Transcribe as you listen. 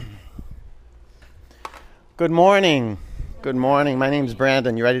Good morning. Good morning. My name's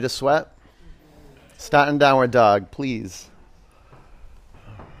Brandon. You ready to sweat? Starting downward dog, please.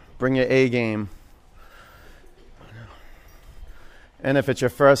 Bring your A game. And if it's your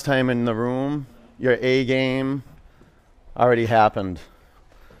first time in the room, your A game already happened.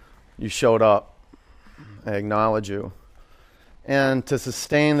 You showed up. I acknowledge you. And to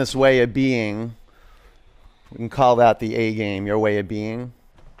sustain this way of being, we can call that the A game, your way of being.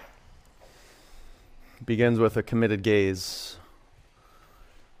 Begins with a committed gaze.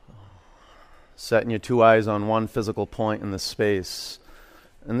 Setting your two eyes on one physical point in the space.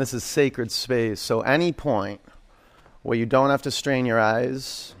 And this is sacred space. So any point where you don't have to strain your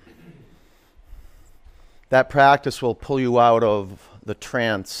eyes, that practice will pull you out of the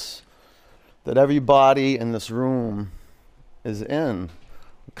trance that everybody in this room is in,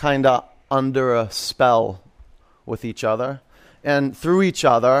 kind of under a spell with each other. And through each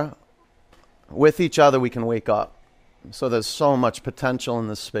other, with each other, we can wake up. So there's so much potential in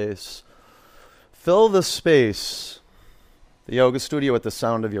this space. Fill the space, the yoga studio, with the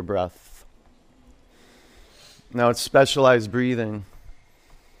sound of your breath. Now it's specialized breathing.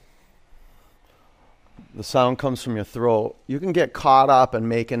 The sound comes from your throat. You can get caught up in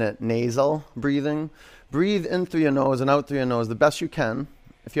making it nasal breathing. Breathe in through your nose and out through your nose the best you can.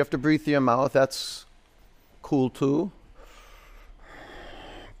 If you have to breathe through your mouth, that's cool too.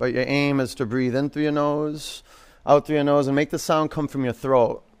 But your aim is to breathe in through your nose, out through your nose, and make the sound come from your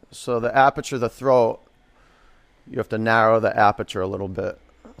throat. So the aperture of the throat, you have to narrow the aperture a little bit.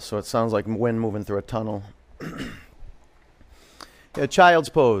 So it sounds like wind moving through a tunnel. Yeah, child's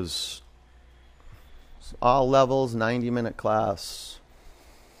pose. All levels, 90-minute class.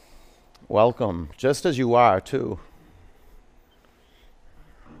 Welcome, just as you are, too.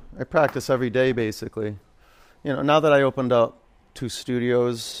 I practice every day, basically. You know, now that I opened up 2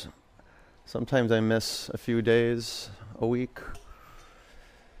 studios, sometimes I miss a few days a week.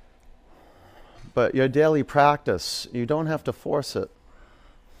 But your daily practice, you don't have to force it.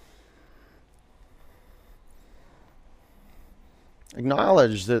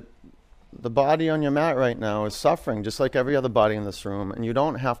 Acknowledge that the body on your mat right now is suffering just like every other body in this room, and you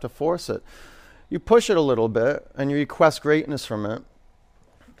don't have to force it. You push it a little bit and you request greatness from it,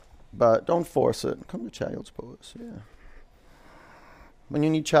 but don't force it. Come to child's pose. Yeah. When you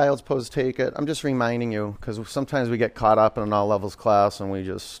need child's pose, take it. I'm just reminding you, because sometimes we get caught up in an all levels class and we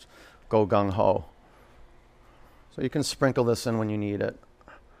just go gung-ho. So you can sprinkle this in when you need it.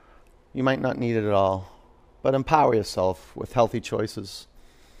 You might not need it at all, but empower yourself with healthy choices.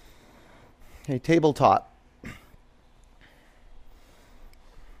 Okay, tabletop.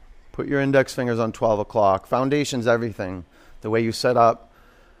 Put your index fingers on 12 o'clock. Foundation's everything. The way you set up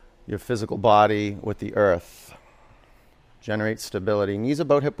your physical body with the earth. Generate stability. Knees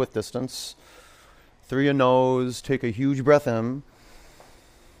about hip width distance. Through your nose, take a huge breath in.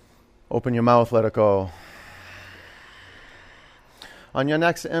 Open your mouth, let it go. On your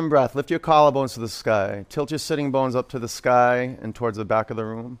next in-breath, lift your collarbones to the sky. Tilt your sitting bones up to the sky and towards the back of the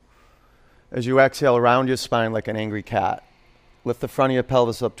room. As you exhale, round your spine like an angry cat. Lift the front of your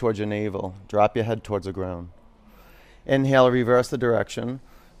pelvis up towards your navel. Drop your head towards the ground. Inhale, reverse the direction.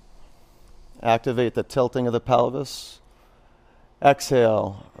 Activate the tilting of the pelvis.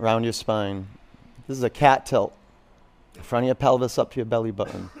 Exhale, round your spine. This is a cat tilt. Front of your pelvis up to your belly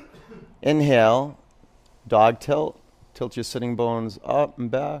button. Inhale, dog tilt. Tilt your sitting bones up and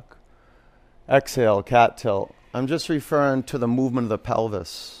back. Exhale, cat tilt. I'm just referring to the movement of the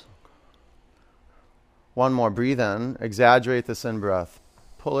pelvis. One more. Breathe in. Exaggerate this in-breath.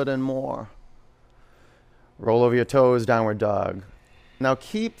 Pull it in more. Roll over your toes, downward dog. Now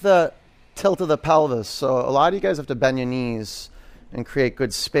keep the tilt of the pelvis. So a lot of you guys have to bend your knees and create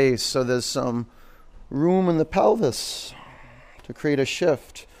good space. So there's some room in the pelvis to create a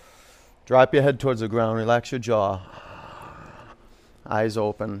shift. Drop your head towards the ground. Relax your jaw. Eyes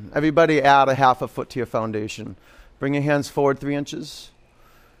open. Everybody add a half a foot to your foundation. Bring your hands forward 3 inches.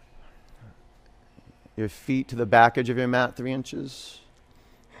 Your feet to the back edge of your mat 3 inches.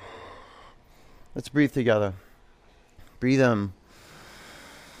 Let's breathe together. Breathe in.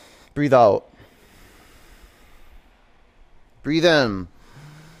 Breathe out. Breathe in.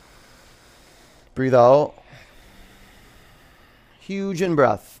 Breathe out. Huge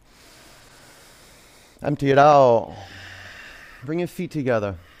in-breath. Empty it out. Bring your feet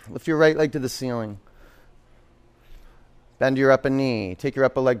together. Lift your right leg to the ceiling. Bend your upper knee. Take your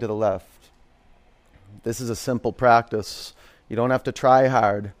upper leg to the left. This is a simple practice. You don't have to try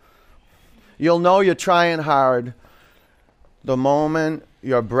hard. You'll know you're trying hard the moment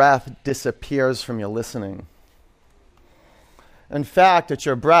your breath disappears from your listening. In fact, it's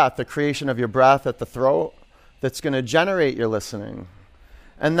your breath, the creation of your breath at the throat, that's going to generate your listening.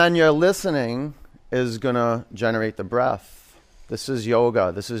 And then your listening is going to generate the breath. This is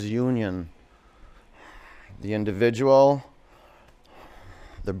yoga. This is union. The individual,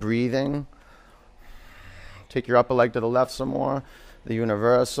 the breathing. Take your upper leg to the left some more. The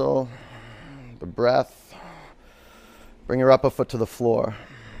universal, the breath. Bring your upper foot to the floor.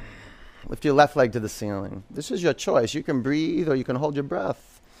 Lift your left leg to the ceiling. This is your choice. You can breathe or you can hold your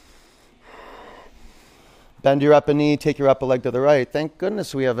breath. Bend your upper knee, take your upper leg to the right. Thank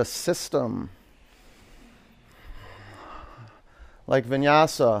goodness we have a system like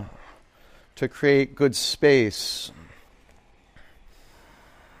vinyasa to create good space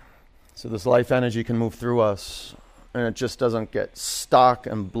so this life energy can move through us and it just doesn't get stuck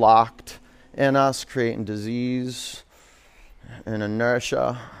and blocked in us, creating disease and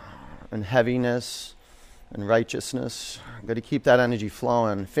inertia and heaviness and righteousness. Got to keep that energy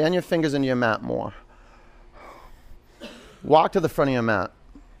flowing. Fan your fingers into your mat more. Walk to the front of your mat.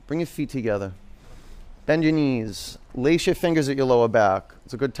 Bring your feet together. Bend your knees. Lace your fingers at your lower back.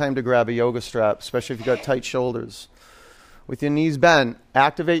 It's a good time to grab a yoga strap, especially if you've got tight shoulders. With your knees bent,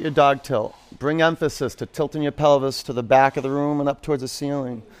 activate your dog tilt. Bring emphasis to tilting your pelvis to the back of the room and up towards the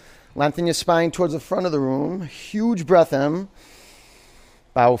ceiling. Lengthen your spine towards the front of the room. Huge breath in.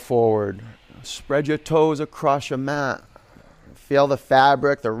 Bow forward. Spread your toes across your mat. Feel the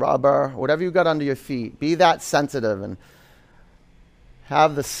fabric, the rubber, whatever you got under your feet. Be that sensitive and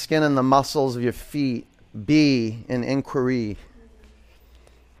have the skin and the muscles of your feet be in inquiry.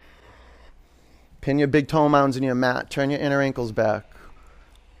 Pin your big toe mounds in your mat. Turn your inner ankles back.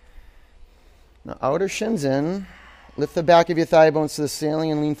 Now outer shins in. Lift the back of your thigh bones to the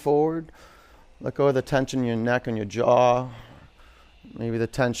ceiling and lean forward. Let go of the tension in your neck and your jaw. Maybe the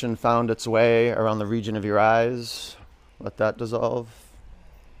tension found its way around the region of your eyes. Let that dissolve.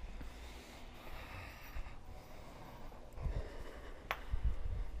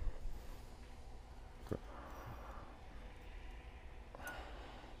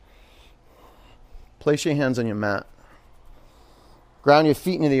 Place your hands on your mat. Ground your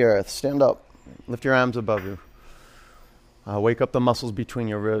feet into the earth. Stand up. Lift your arms above you. Wake up the muscles between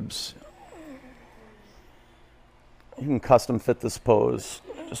your ribs. You can custom fit this pose.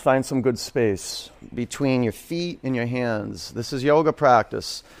 Just find some good space between your feet and your hands. This is yoga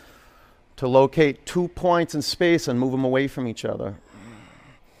practice. To locate 2 points in space and move them away from each other.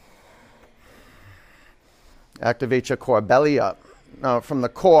 Activate your core, belly up. Now from the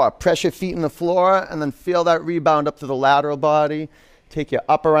core, press your feet in the floor and then feel that rebound up to the lateral body. Take your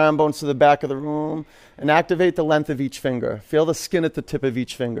upper arm bones to the back of the room and activate the length of each finger. Feel the skin at the tip of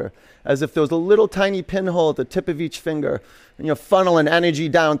each finger, as if there was a little tiny pinhole at the tip of each finger. And you're funneling energy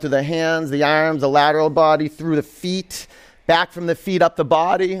down through the hands, the arms, the lateral body, through the feet, back from the feet up the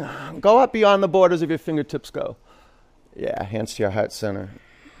body. Go up beyond the borders of your fingertips, go. Yeah, hands to your heart center.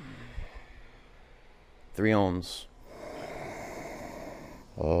 3 ohms.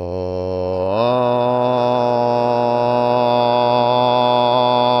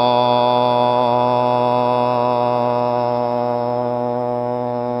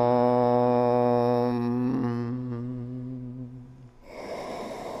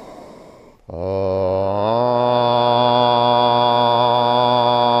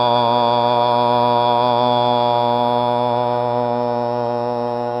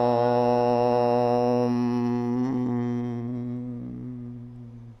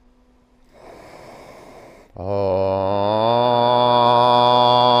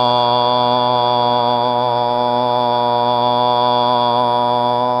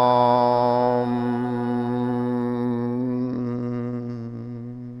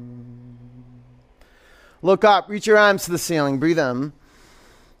 Look up, reach your arms to the ceiling, breathe in.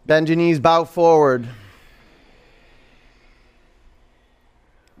 Bend your knees, bow forward.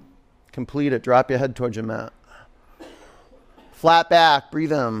 Complete it, drop your head towards your mat. Flat back,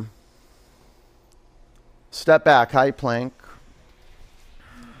 breathe in. Step back, high plank.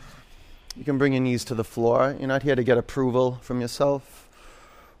 You can bring your knees to the floor. You're not here to get approval from yourself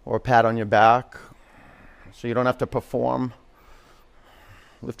or a pat on your back, so you don't have to perform.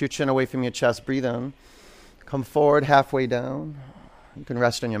 Lift your chin away from your chest, breathe in. Come forward halfway down. You can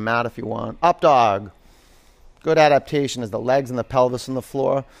rest on your mat if you want. Up dog. Good adaptation is the legs and the pelvis on the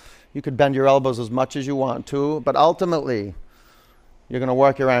floor. You could bend your elbows as much as you want to, but ultimately, you're going to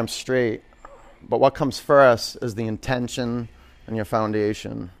work your arms straight. But what comes first is the intention and your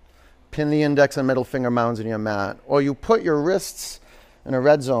foundation. Pin the index and middle finger mounds in your mat, or you put your wrists in a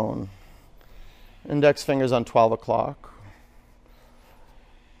red zone. Index fingers on 12 o'clock.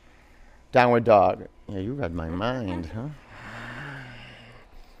 Downward dog. Yeah, you read my mind, huh?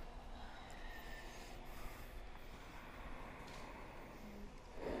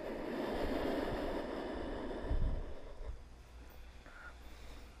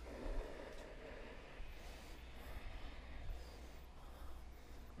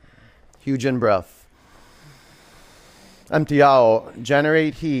 Huge in-breath. Empty out.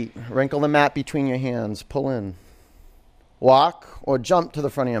 Generate heat. Wrinkle the mat between your hands. Pull in. Walk or jump to the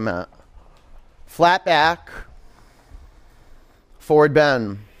front of your mat. Flat back. Forward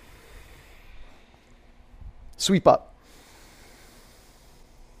bend. Sweep up.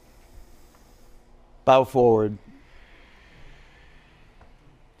 Bow forward.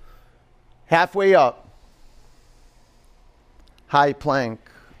 Halfway up. High plank.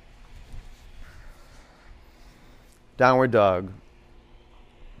 Downward dog.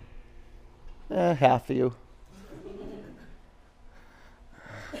 Half of you.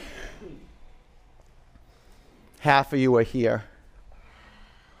 Half of you are here.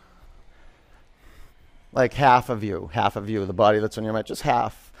 Like half of you, the body that's on your mat, just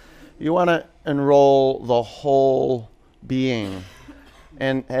half. You want to enroll the whole being.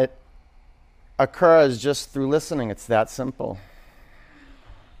 And it occurs just through listening. It's that simple.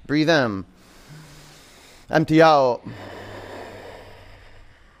 Breathe in. Empty out.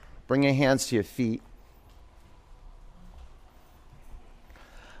 Bring your hands to your feet.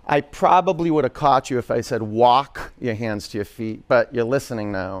 I probably would have caught you if I said walk your hands to your feet, but you're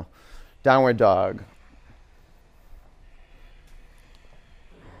listening now. Downward dog.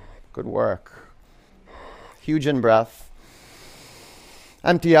 Good work. Huge in-breath.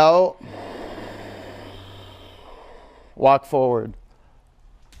 Empty out. Walk forward.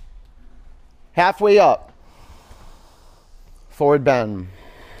 Halfway up. Forward bend.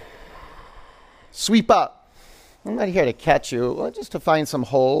 Sweep up. I'm not here to catch you, just to find some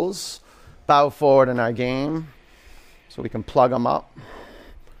holes. Bow forward in our game so we can plug them up.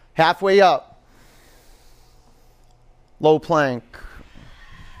 Halfway up. Low plank.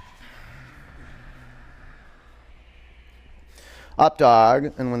 Up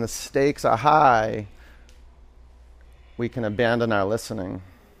dog, and when the stakes are high, we can abandon our listening.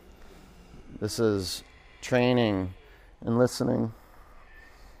 This is training and listening.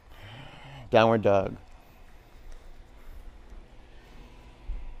 Downward dog.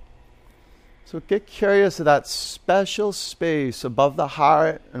 So get curious of that special space above the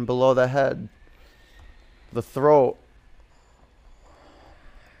heart and below the head, the throat.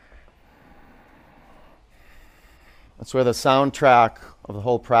 That's where the soundtrack of the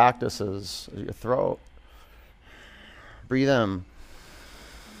whole practice is your throat. Breathe in.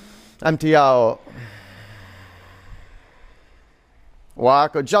 Empty out.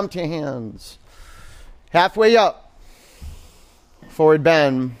 Walk or jump to your hands. Halfway up. Forward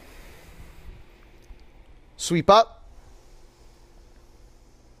bend. Sweep up.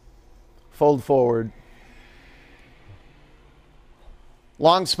 Fold forward.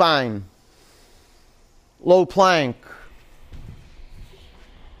 Long spine. Low plank.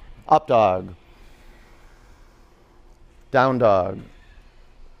 Up dog. Down dog.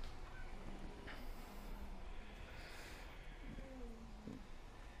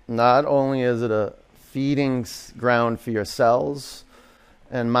 Not only is it a feeding ground for your cells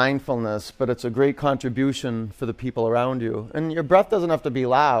and mindfulness, but it's a great contribution for the people around you. And your breath doesn't have to be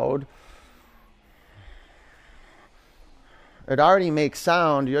loud. It already makes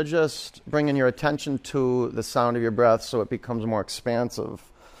sound. You're just bringing your attention to the sound of your breath so it becomes more expansive.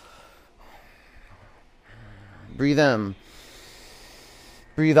 Breathe in.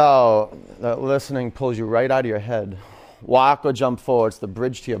 Breathe out. That listening pulls you right out of your head. Walk or jump forward. It's the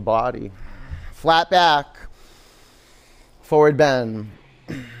bridge to your body. Flat back. Forward bend.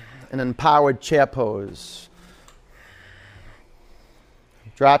 An empowered chair pose.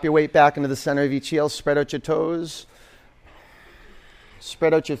 Drop your weight back into the center of each heel. Spread out your toes.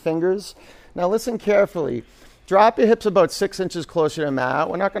 Spread out your fingers. Now listen carefully. Drop your hips about 6 inches closer to the mat.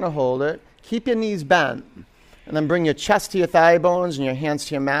 We're not going to hold it. Keep your knees bent. And then bring your chest to your thigh bones and your hands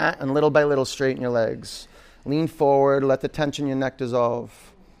to your mat, and little by little straighten your legs. Lean forward. Let the tension in your neck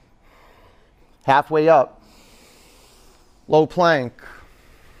dissolve. Halfway up. Low plank.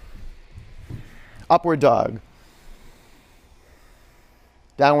 Upward dog.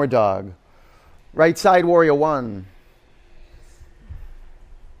 Downward dog. Right side warrior one.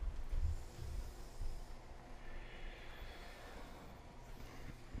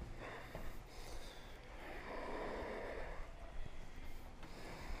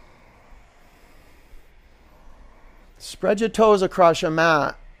 Spread your toes across your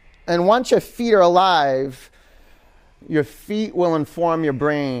mat. And once your feet are alive, your feet will inform your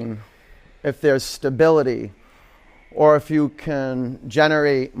brain if there's stability or if you can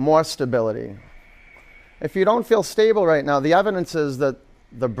generate more stability. If you don't feel stable right now, the evidence is that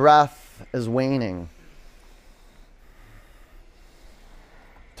the breath is waning.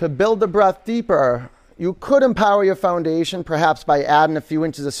 To build the breath deeper, You could empower your foundation perhaps by adding a few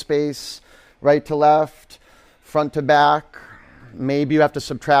inches of space, right to left, front to back. Maybe you have to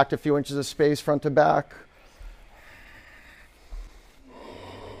subtract a few inches of space, front to back.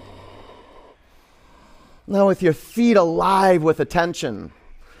 Now with your feet alive with attention,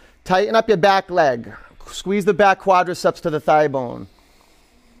 tighten up your back leg. Squeeze the back quadriceps to the thigh bone.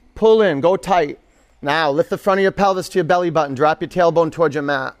 Pull in, go tight. Now lift the front of your pelvis to your belly button. Drop your tailbone towards your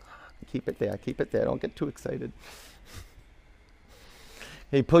mat. Keep it there, keep it there. Don't get too excited.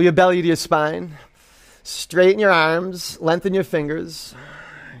 Okay, pull your belly to your spine. Straighten your arms, lengthen your fingers.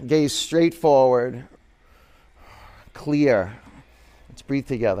 Gaze straight forward. Clear. Let's breathe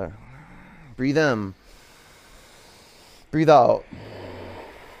together. Breathe in. Breathe out.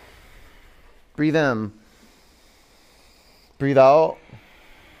 Breathe in. Breathe out.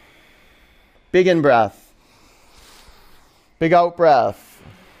 Big in breath. Big out breath.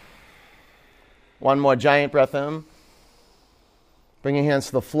 One more giant breath in. Bring your hands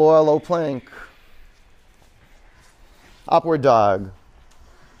to the floor, low plank. Upward dog.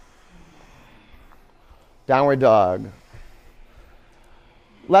 Downward dog.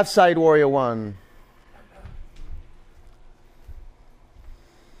 Left side warrior one.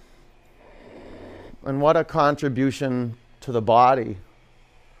 And what a contribution to the body,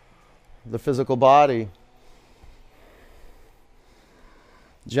 the physical body.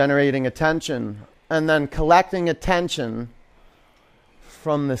 Generating attention and then collecting attention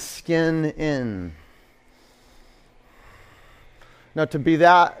from the skin in. Now to be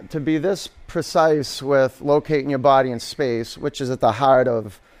this precise with locating your body in space, which is at the heart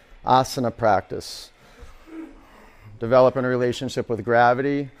of asana practice, developing a relationship with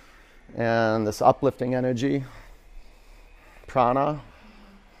gravity and this uplifting energy, prana.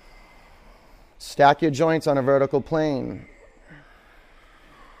 Stack your joints on a vertical plane.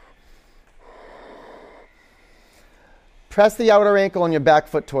 Press the outer ankle on your back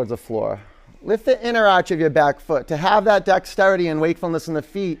foot towards the floor. Lift the inner arch of your back foot. To have that dexterity and wakefulness in the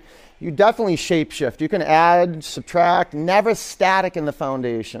feet, you definitely shapeshift. You can add, subtract, never static in the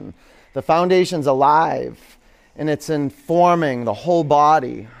foundation. The foundation's alive, and it's informing the whole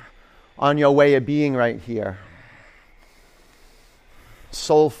body on your way of being right here.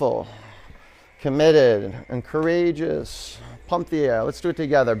 Soulful, committed, and courageous. Pump the air. Let's do it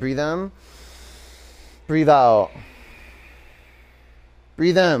together. Breathe in. Breathe out.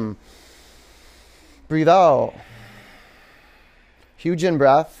 Breathe in. Breathe out. Huge in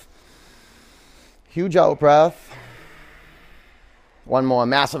breath. Huge out breath. One more.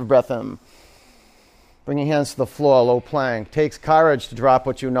 Massive breath in. Bring your hands to the floor, low plank. Takes courage to drop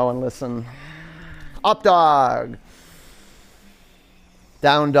what you know and listen. Up dog.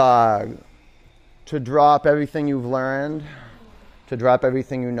 Down dog. To drop everything you've learned. To drop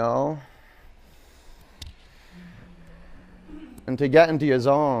everything you know. And to get into your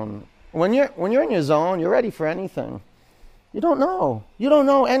zone. When you're in your zone, you're ready for anything. You don't know. You don't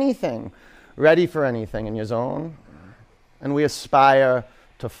know anything. Ready for anything in your zone. And we aspire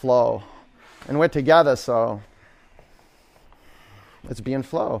to flow. And we're together, so let's be in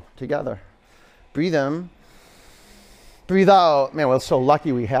flow together. Breathe in. Breathe out. Man, we're so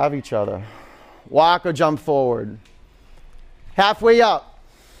lucky we have each other. Walk or jump forward. Halfway up.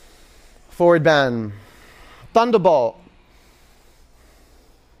 Forward bend. Thunderbolt.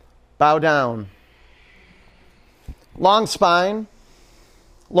 Bow down. Long spine.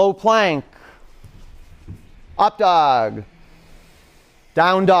 Low plank. Up dog.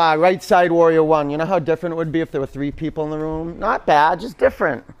 Down dog, right side warrior one. You know how different it would be if there were 3 people in the room? Not bad, just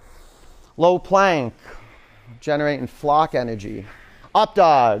different. Low plank, generating flock energy. Up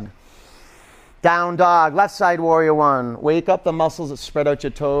dog. Down dog, left side warrior one. Wake up the muscles that spread out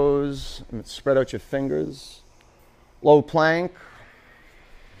your toes and spread out your fingers. Low plank.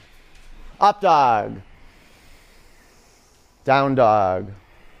 Up dog. Down dog.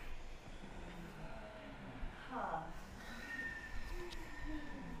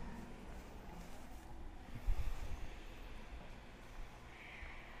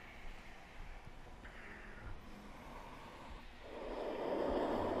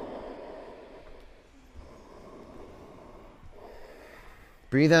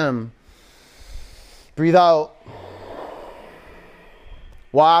 Breathe in. Breathe out.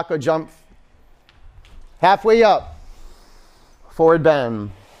 Walk or jump. Halfway up. Forward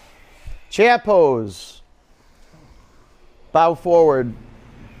bend. Chair pose. Bow forward.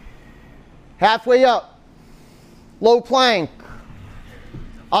 Halfway up. Low plank.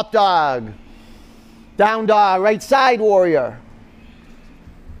 Up dog. Down dog. Right side warrior.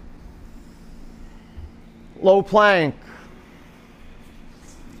 Low plank.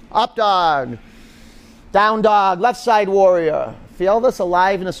 Up dog. Down dog, left side warrior. Feel this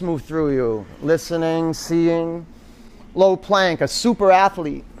aliveness move through you. Listening, seeing. Low plank, a super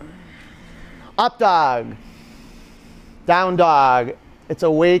athlete. Up dog. Down dog. It's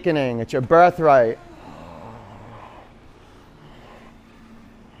awakening. It's your birthright.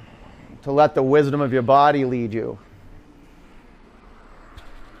 To let the wisdom of your body lead you.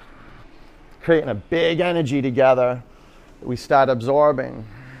 Creating a big energy together that we start absorbing.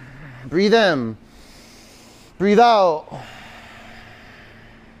 Breathe in. Breathe out.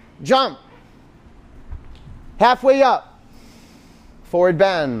 Jump. Halfway up. Forward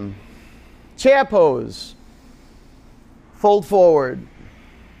bend. Chair pose. Fold forward.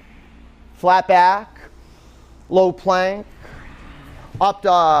 Flat back. Low plank. Up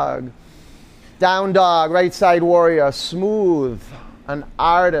dog. Down dog. Right side warrior. Smooth. An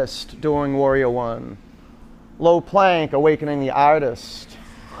artist doing warrior one. Low plank. Awakening the artist.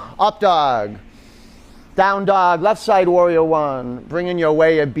 Up dog. Down dog, left side warrior one, bringing your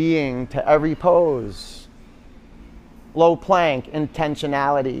way of being to every pose. Low plank,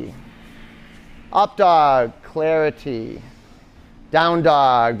 intentionality. Up dog, clarity. Down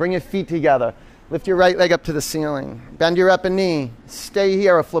dog, bring your feet together. Lift your right leg up to the ceiling. Bend your upper knee. Stay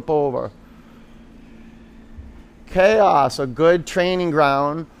here or flip over. Chaos, a good training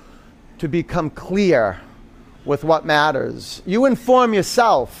ground to become clear with what matters. You inform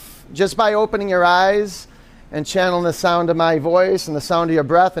yourself just by opening your eyes and channeling the sound of my voice and the sound of your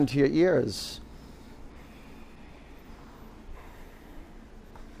breath into your ears.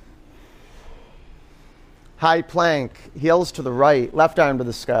 High plank, heels to the right, left arm to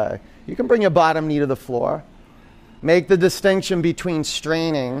the sky. You can bring your bottom knee to the floor. Make the distinction between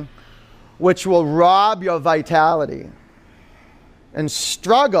straining, which will rob your vitality, and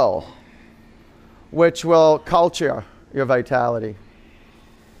struggle, which will culture your vitality.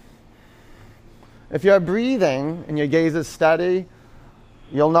 If you're breathing and your gaze is steady,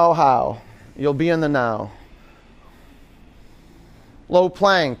 you'll know how. You'll be in the now. Low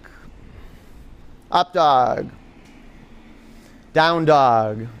plank. Up dog. Down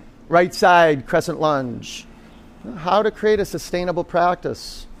dog. Right side crescent lunge. How to create a sustainable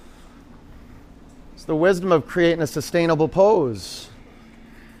practice. It's the wisdom of creating a sustainable pose.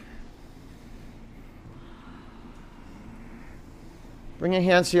 Bring your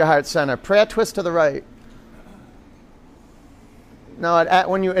hands to your heart center. Prayer twist to the right. Now,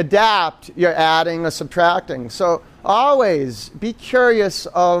 when you adapt, you're adding or subtracting. So always be curious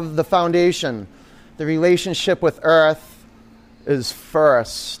of the foundation. The relationship with earth is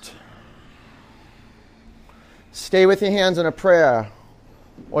first. Stay with your hands in a prayer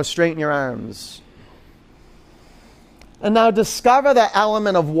or straighten your arms. And now discover the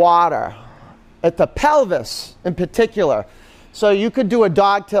element of water at the pelvis in particular. So you could do a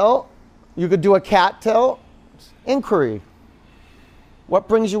dog tilt, you could do a cat tilt. Inquiry. What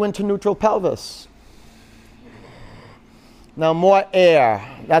brings you into neutral pelvis? Now more air.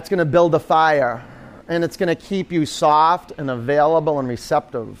 That's going to build a fire. And it's going to keep you soft and available and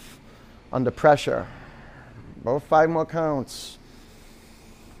receptive under pressure. About 5 more counts.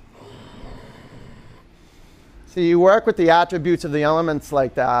 See, you work with the attributes of the elements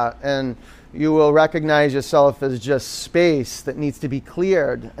like that, and you will recognize yourself as just space that needs to be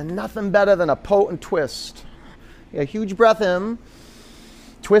cleared, and nothing better than a potent twist. Yeah, huge breath in,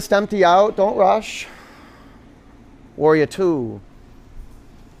 twist empty out, don't rush. Warrior two.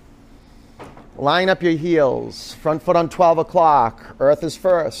 Line up your heels, front foot on 12 o'clock, earth is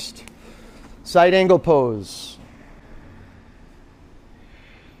first. Side angle pose.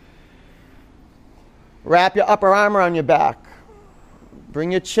 Wrap your upper arm around your back.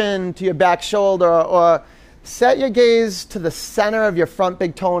 Bring your chin to your back shoulder, or set your gaze to the center of your front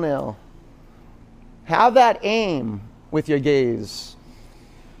big toenail. Have that aim with your gaze.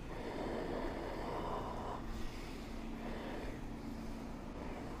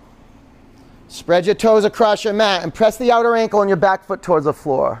 Spread your toes across your mat and press the outer ankle and your back foot towards the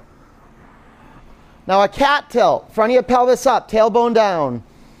floor. Now a cat tilt. Front of your pelvis up, tailbone down.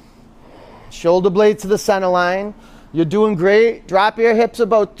 Shoulder blades to the center line. You're doing great. Drop your hips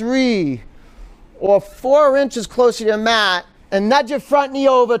about 3 or 4 inches closer to your mat and nudge your front knee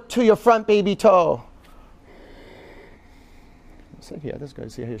over to your front baby toe. Sit here, this guy.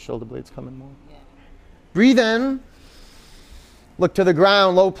 See how your shoulder blades coming more? Yeah. Breathe in. Look to the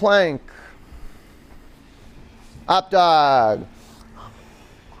ground, low plank. Up dog.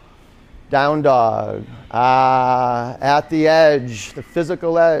 Down dog. At the edge, the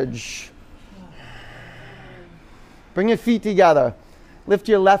physical edge. Bring your feet together. Lift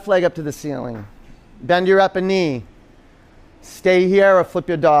your left leg up to the ceiling. Bend your upper knee. Stay here or flip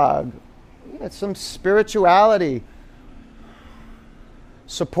your dog. It's some spirituality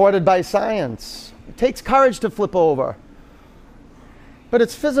supported by science. It takes courage to flip over. But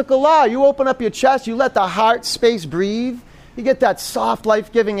it's physical law. You open up your chest, you let the heart space breathe, you get that soft,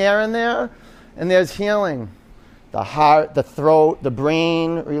 life-giving air in there, and there's healing. The heart, the throat, the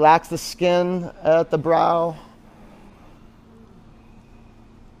brain, relax the skin at the brow.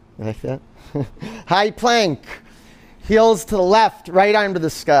 Like that. High plank. Heels to the left, right arm to the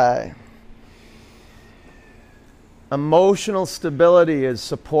sky. Emotional stability is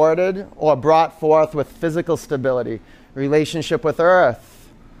supported or brought forth with physical stability. Relationship with earth.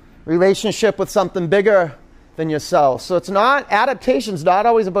 Relationship with something bigger than yourself. So adaptation's not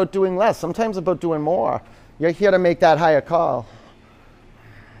always about doing less. Sometimes about doing more. You're here to make that higher call.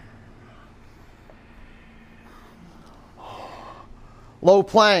 Low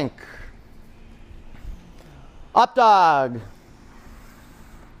plank. Up dog.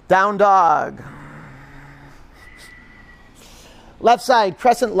 Down dog. Left side,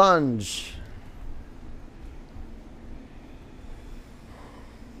 crescent lunge.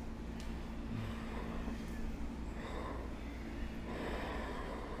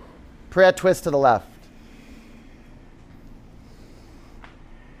 Prayer twist to the left.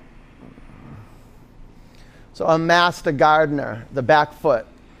 So a master gardener, the back foot.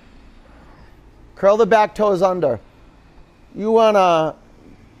 Curl the back toes under. You want to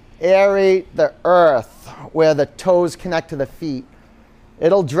aerate the earth where the toes connect to the feet.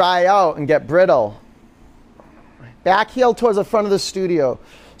 It'll dry out and get brittle. Back heel towards the front of the studio.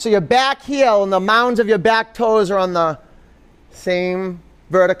 So your back heel and the mounds of your back toes are on the same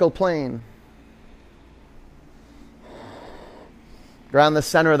vertical plane. Around the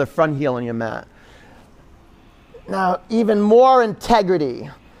center of the front heel on your mat. Now, even more integrity.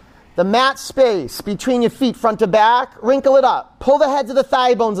 The mat space between your feet, front to back, wrinkle it up. Pull the heads of the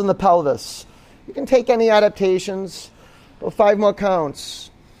thigh bones in the pelvis. You can take any adaptations. Go 5 more counts.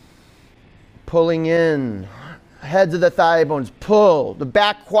 Pulling in. Heads of the thigh bones. Pull. The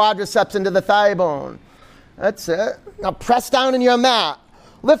back quadriceps into the thigh bone. That's it. Now press down in your mat.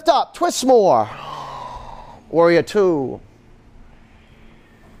 Lift up. Twist more. Warrior 2.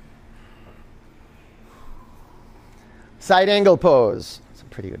 Side angle pose. Some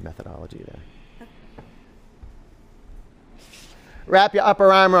pretty good methodology there. Wrap your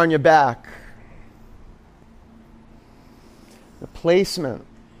upper arm around your back. The placement.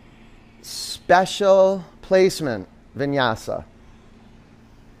 Special placement vinyasa.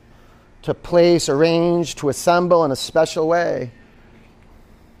 To place, arrange, to assemble in a special way.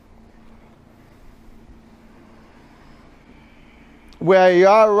 Where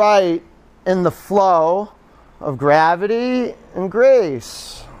you're right in the flow of gravity and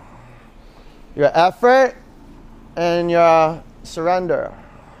grace. Your effort and your surrender.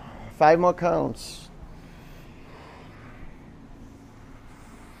 5 more counts.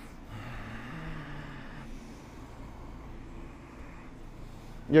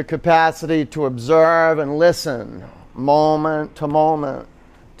 Your capacity to observe and listen, moment to moment,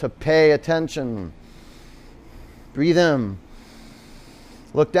 to pay attention. Breathe in.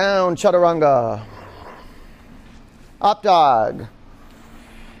 Look down, chaturanga. Up dog.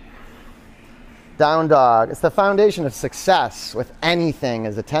 Down dog. It's the foundation of success with anything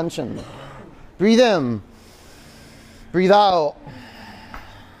is attention. Breathe in. Breathe out.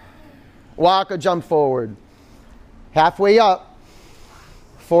 Walk or jump forward. Halfway up.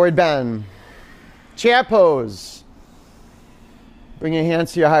 Forward bend. Chair pose. Bring your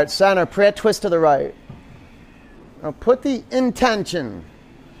hands to your heart center. Prayer twist to the right. Now put the intention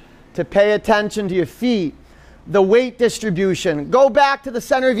to pay attention to your feet. The weight distribution. Go back to the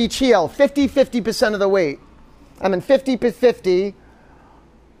center of each heel. 50% of the weight. 50%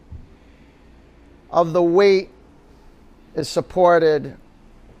 of the weight is supported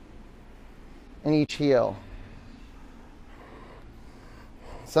in each heel.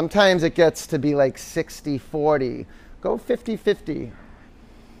 Sometimes it gets to be like 60-40. Go 50-50. Do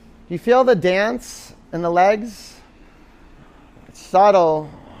you feel the dance in the legs? It's subtle.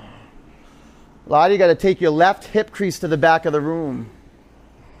 A lot of you got to take your left hip crease to the back of the room.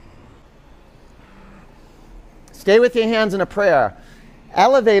 Stay with your hands in a prayer.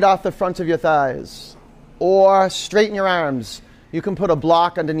 Elevate off the front of your thighs. Or straighten your arms. You can put a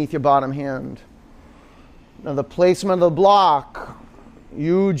block underneath your bottom hand. Now the placement of the block,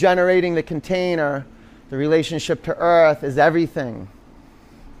 you generating the container, the relationship to earth is everything.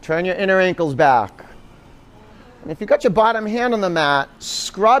 Turn your inner ankles back. And if you got your bottom hand on the mat,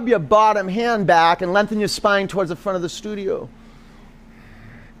 scrub your bottom hand back and lengthen your spine towards the front of the studio.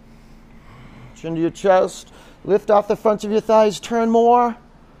 Chin to your chest. Lift off the front of your thighs. Turn more.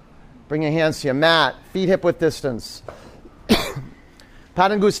 Bring your hands to your mat. Feet hip width distance.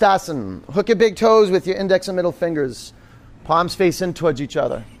 Padangustasana. Hook your big toes with your index and middle fingers. Palms face in towards each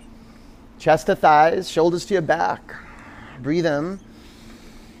other. Chest to thighs, shoulders to your back. Breathe in.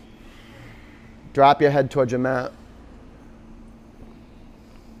 Drop your head towards your mat.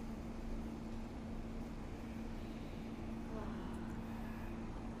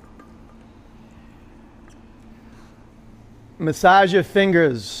 Massage your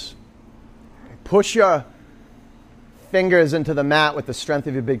fingers. Push your fingers into the mat with the strength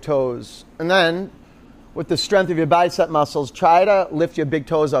of your big toes. And then, with the strength of your bicep muscles, try to lift your big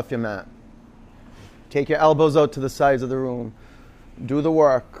toes off your mat. Take your elbows out to the sides of the room. Do the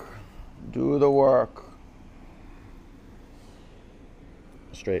work. Do the work.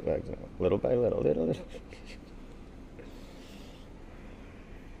 Straight legs, little by little, little.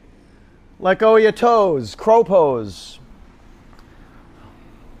 Let go of your toes. Crow pose.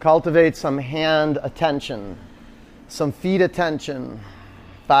 Cultivate some hand attention, some feet attention.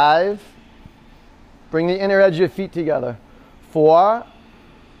 5. Bring the inner edge of your feet together. 4.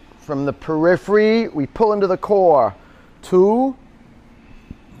 From the periphery, we pull into the core. 2.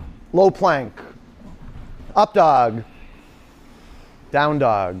 Low plank. Up dog. Down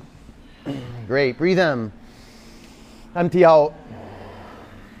dog. Great. Breathe in. Empty out.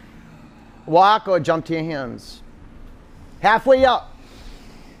 Walk or jump to your hands. Halfway up.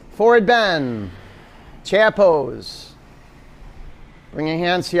 Forward bend, chair pose. Bring your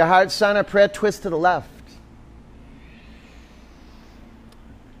hands to your heart center, prayer twist to the left.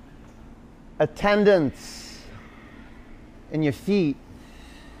 Attendance in your feet.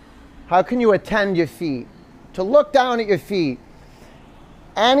 How can you attend your feet? To look down at your feet.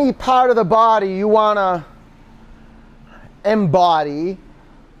 Any part of the body you want to embody,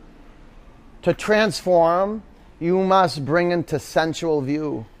 to transform, you must bring into sensual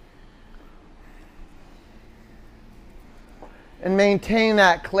view. And maintain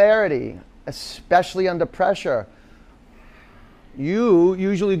that clarity, especially under pressure. You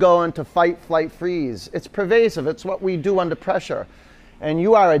usually go into fight, flight, freeze. It's pervasive. It's what we do under pressure. And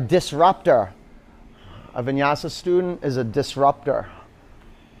you are a disruptor. A vinyasa student is a disruptor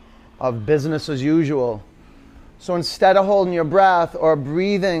of business as usual. So instead of holding your breath or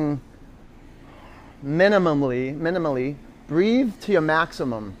breathing minimally, breathe to your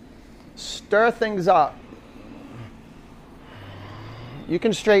maximum. Stir things up. You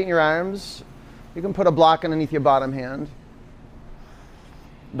can straighten your arms. You can put a block underneath your bottom hand.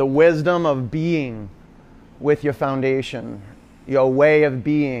 The wisdom of being with your foundation, your way of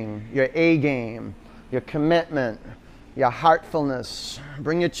being, your A game, your commitment, your heartfulness.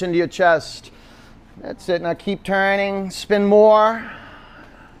 Bring your chin to your chest. That's it. Now keep turning. Spin more.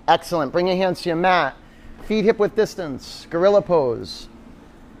 Excellent. Bring your hands to your mat. Feet hip width distance. Gorilla pose.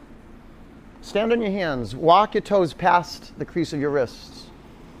 Stand on your hands. Walk your toes past the crease of your wrists.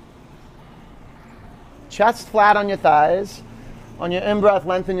 Chest flat on your thighs. On your in-breath,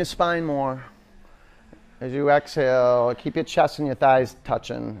 lengthen your spine more. As you exhale, keep your chest and your thighs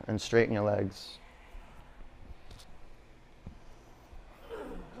touching and straighten your legs.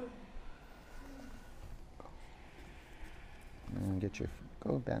 And get your,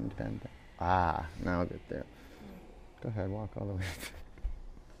 go bend. Ah, now get there. Go ahead, walk all the way.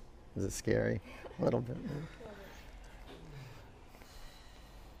 Is it scary? A little bit.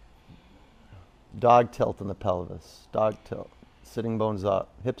 Dog tilt in the pelvis. Dog tilt. Sitting bones up.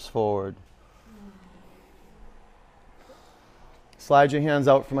 Hips forward. Slide your hands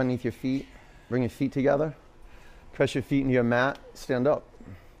out from underneath your feet. Bring your feet together. Press your feet into your mat. Stand up.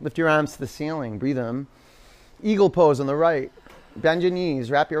 Lift your arms to the ceiling. Breathe in. Eagle pose on the right. Bend your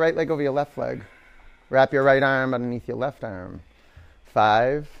knees. Wrap your right leg over your left leg. Wrap your right arm underneath your left arm.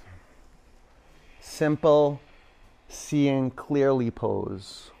 5. Simple, seeing clearly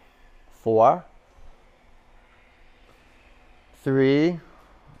pose. 4. 3.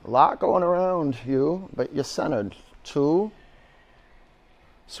 A lot going around you, but you're centered. 2.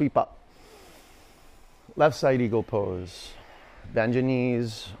 Sweep up. Left side eagle pose. Bend your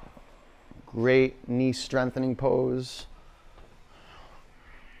knees. Great knee strengthening pose.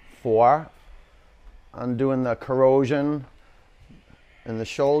 4. Undoing the corrosion in the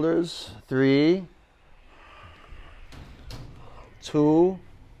shoulders. 3. 2.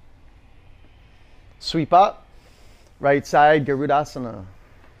 Sweep up. Right side Garudasana.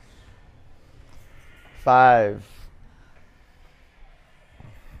 5.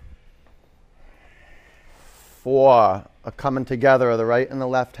 4. A coming together of the right and the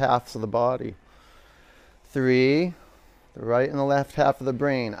left halves of the body. 3. The right and the left half of the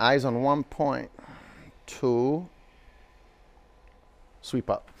brain. Eyes on one point. 2. Sweep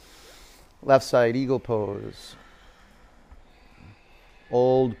up. Left side, eagle pose.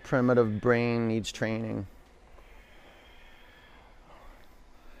 Old primitive brain needs training.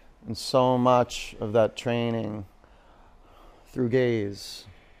 And so much of that training through gaze,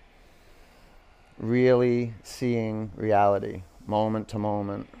 really seeing reality, moment to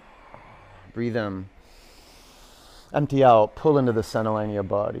moment. Breathe in. Empty out, pull into the center line of your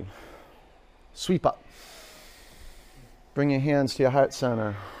body. Sweep up. Bring your hands to your heart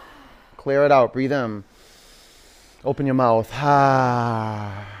center. Clear it out, breathe in. Open your mouth.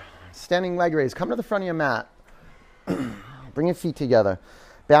 Standing leg raise, come to the front of your mat. Bring your feet together.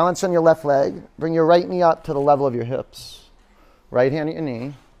 Balance on your left leg. Bring your right knee up to the level of your hips. Right hand at your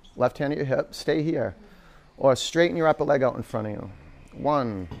knee, left hand at your hip. Stay here. Or straighten your upper leg out in front of you.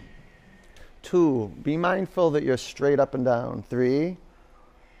 1, 2, be mindful that you're straight up and down. 3,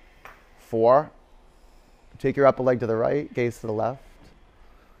 4, take your upper leg to the right, gaze to the left.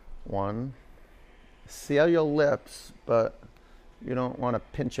 1, seal your lips, but you don't want to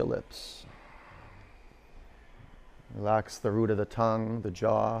pinch your lips. Relax the root of the tongue, the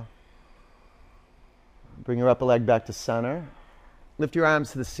jaw. Bring your upper leg back to center. Lift your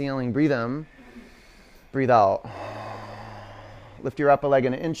arms to the ceiling, breathe in, breathe out. Lift your upper leg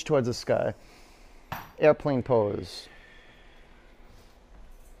an inch towards the sky. Airplane pose.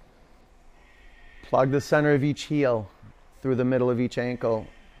 Plug the center of each heel through the middle of each ankle.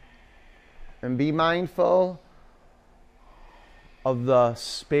 And be mindful of the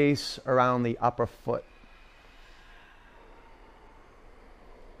space around the upper foot.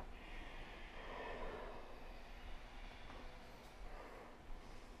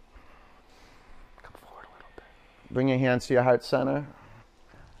 Come forward a little bit. Bring your hands to your heart center.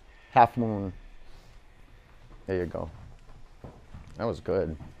 Half moon. There you go. That was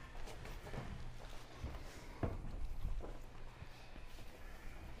good.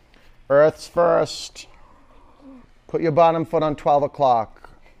 Earth's first. Put your bottom foot on 12 o'clock.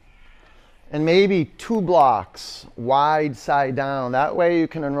 And maybe 2 blocks wide side down. That way you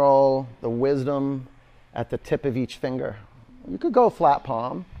can enroll the wisdom at the tip of each finger. You could go flat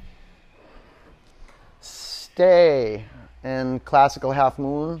palm. Stay in classical half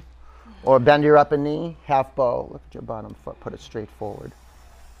moon. Or bend your upper knee, half bow. Lift your bottom foot, put it straight forward.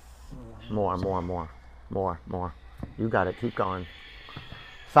 More. You got it, keep going.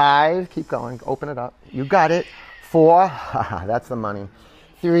 5, keep going, open it up. You got it. 4, that's the money.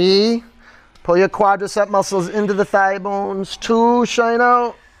 3, pull your quadricep muscles into the thigh bones. 2, shine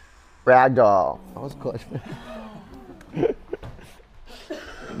out. Ragdoll. That was good.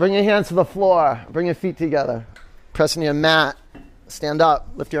 Bring your hands to the floor. Bring your feet together. Press into your mat. Stand up.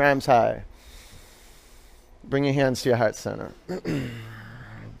 Lift your arms high. Bring your hands to your heart center.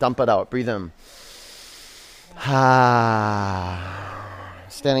 Dump it out. Breathe in.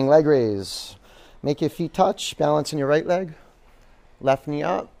 Standing leg raise. Make your feet touch. Balance in your right leg. Left knee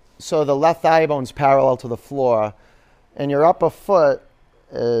up. So the left thigh bone's parallel to the floor. And your upper foot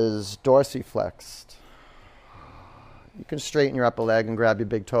is dorsiflexed. You can straighten your upper leg and grab your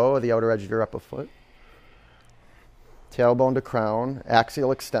big toe or the outer edge of your upper foot. Tailbone to crown.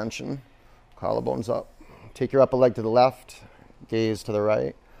 Axial extension. Collarbones up. Take your upper leg to the left. Gaze to the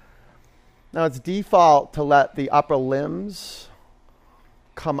right. Now it's default to let the upper limbs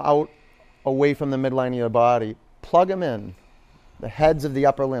come out away from the midline of your body. Plug them in. The heads of the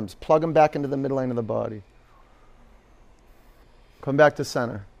upper limbs. Plug them back into the midline of the body. Come back to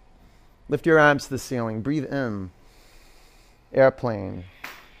center. Lift your arms to the ceiling. Breathe in. Airplane.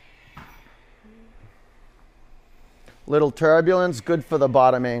 Little turbulence, good for the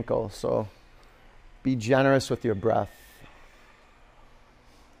bottom ankle. So be generous with your breath.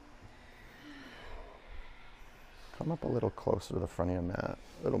 Come up a little closer to the front of your mat.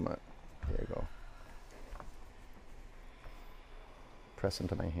 A little bit. There you go. Press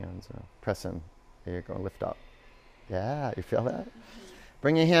into my hands. Press in. There you go. Lift up. Yeah, you feel that?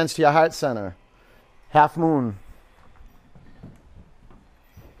 Bring your hands to your heart center. Half moon.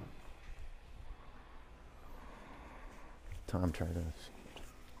 Tom, try this.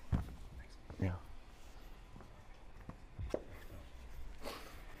 Yeah.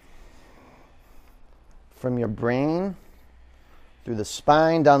 From your brain, through the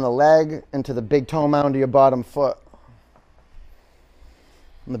spine, down the leg, into the big toe mound of your bottom foot.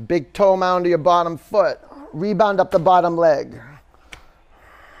 From the big toe mound of your bottom foot, rebound up the bottom leg.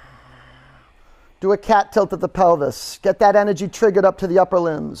 Do a cat tilt at the pelvis. Get that energy triggered up to the upper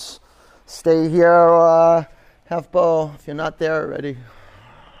limbs. Stay here, half bow, if you're not there already.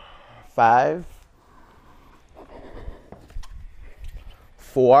 5,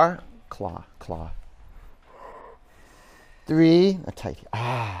 4, claw. 3, tight.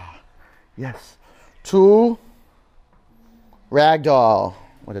 Yes. 2, ragdoll.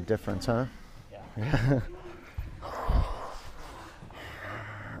 What a difference, huh? Yeah.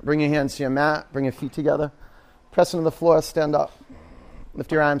 Bring your hands to your mat. Bring your feet together. Press into the floor. Stand up.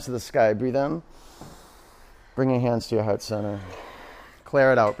 Lift your arms to the sky. Breathe in. Bring your hands to your heart center.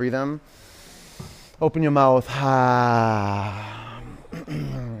 Clear it out. Breathe in. Open your mouth.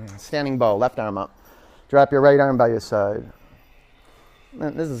 Standing bow. Left arm up. Drop your right arm by your side.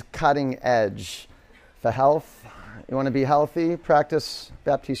 Man, this is cutting edge for health. You want to be healthy? Practice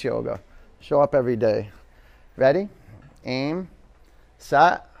Baptiste Yoga. Show up every day. Ready? Aim,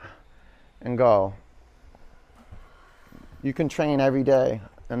 set, and go. You can train every day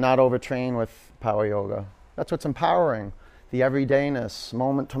and not overtrain with power yoga. That's what's empowering. The everydayness,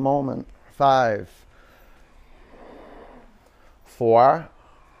 moment to moment. 5, 4,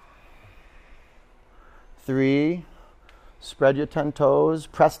 3, spread your 10 toes,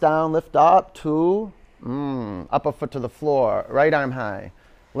 press down, lift up. 2, upper foot to the floor, right arm high,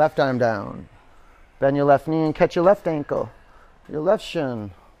 left arm down. Bend your left knee and catch your left ankle, your left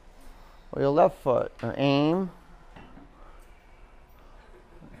shin, or your left foot. Aim.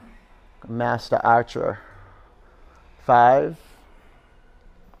 Master archer. 5,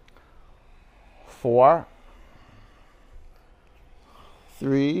 4,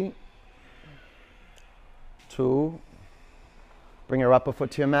 3, 2. Bring your upper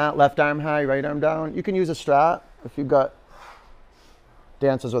foot to your mat. Left arm high, right arm down. You can use a strap if you've got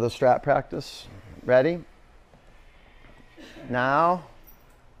dancers with a strap practice. Ready? Now,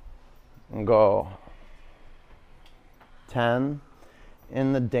 and go. 10.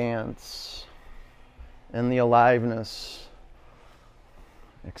 In the dance, in the aliveness.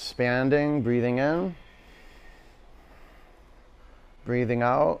 Expanding, breathing in. Breathing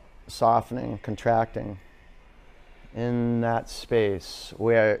out, softening, contracting. In that space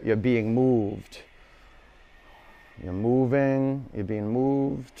where you're being moved. You're moving, you're being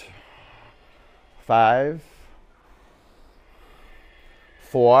moved. 5,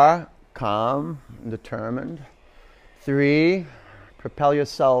 4, calm and determined. 3, propel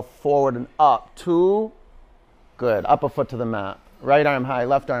yourself forward and up. 2, good, upper foot to the mat. Right arm high,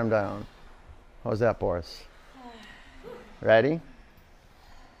 left arm down. How's that, Boris? Ready?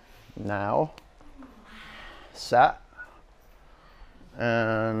 Now, set,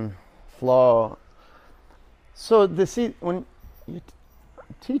 and flow. So when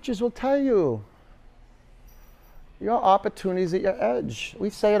teachers will tell you, your opportunities at your edge.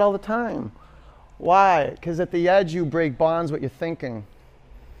 We say it all the time. Why? Because at the edge you break bonds with your thinking.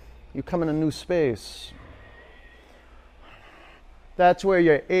 You come in a new space. That's where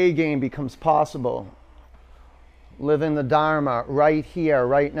your A game becomes possible. Living the Dharma right here,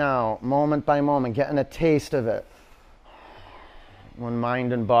 right now, moment by moment, getting a taste of it. When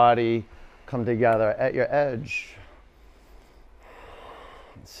mind and body come together at your edge.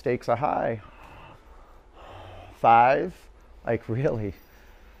 Stakes are high. 5, like really.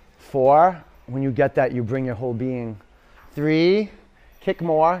 4, when you get that, you bring your whole being. 3, kick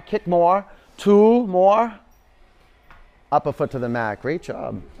more, kick more. 2, more. Upper foot to the mat. Great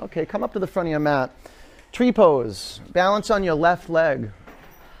job. Okay, come up to the front of your mat. Tree pose. Balance on your left leg.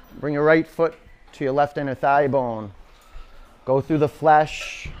 Bring your right foot to your left inner thigh bone. Go through the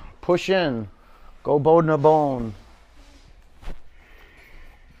flesh. Push in. Go bone to bone.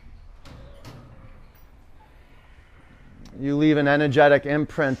 You leave an energetic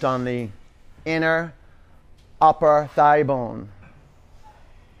imprint on the inner upper thigh bone.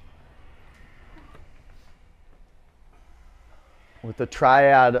 With the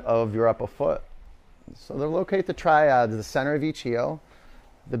triad of your upper foot. So to locate the triad, the center of each heel,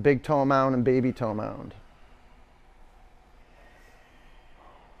 the big toe mound and baby toe mound.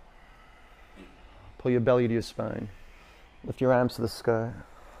 Pull your belly to your spine. Lift your arms to the sky.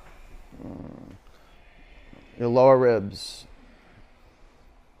 Your lower ribs.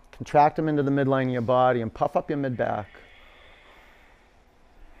 Contract them into the midline of your body and puff up your mid-back.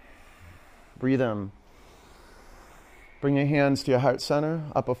 Breathe in. Bring your hands to your heart center,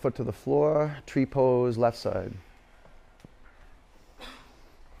 upper foot to the floor, tree pose, left side.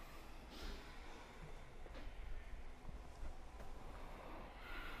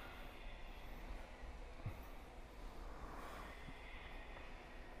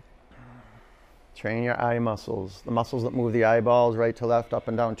 Train your eye muscles, the muscles that move the eyeballs right to left, up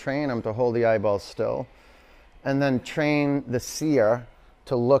and down. Train them to hold the eyeballs still. And then train the seer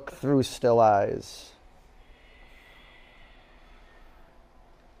to look through still eyes.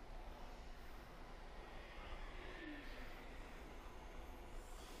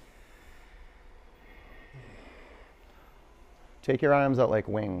 Take your arms out like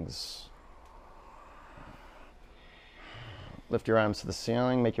wings. Lift your arms to the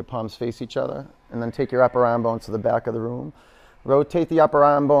ceiling, make your palms face each other, and then take your upper arm bones to the back of the room. Rotate the upper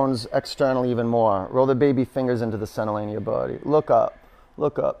arm bones externally even more. Roll the baby fingers into the center line of your body. Look up,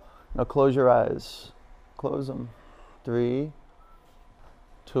 look up. Now close your eyes. Close them. 3,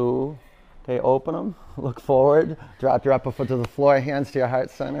 2, okay, open them. Look forward. Drop your upper foot to the floor, hands to your heart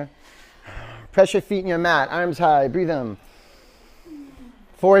center. Press your feet in your mat, arms high, breathe in.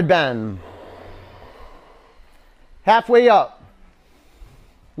 Forward bend. Halfway up.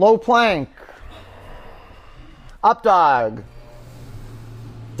 Low plank. Up dog.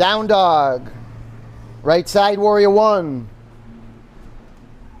 Down dog. Right side warrior 1.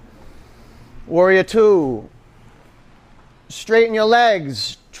 Warrior 2. Straighten your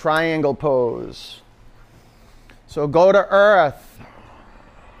legs. Triangle pose. So go to earth.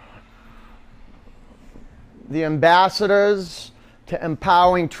 The ambassadors to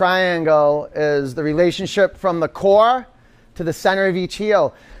empowering triangle is the relationship from the core to the center of each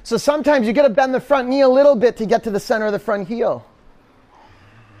heel. So sometimes you got to bend the front knee a little bit to get to the center of the front heel.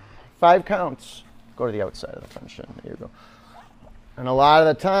 5 counts. Go to the outside of the front shin. There you go. And a lot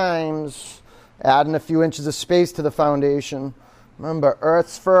of the times, adding a few inches of space to the foundation. Remember,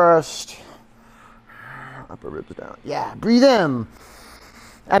 earth's first. Upper ribs down. Yeah, breathe in.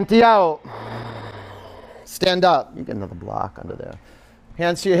 Empty out. Stand up. You get another block under there.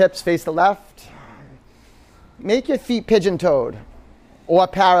 Hands to your hips, face the left. Make your feet pigeon-toed or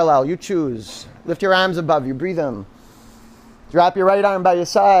parallel. You choose. Lift your arms above you. Breathe in. Drop your right arm by your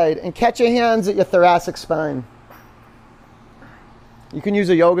side and catch your hands at your thoracic spine. You can use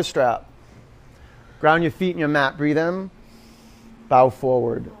a yoga strap. Ground your feet in your mat. Breathe in. Bow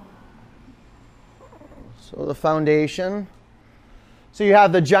forward. So the foundation. So you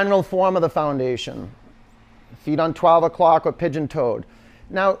have the general form of the foundation. Feet on 12 o'clock or pigeon-toed.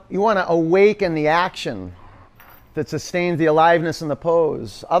 Now, you want to awaken the action that sustains the aliveness in the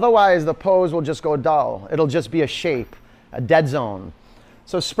pose. Otherwise, the pose will just go dull. It'll just be a shape, a dead zone.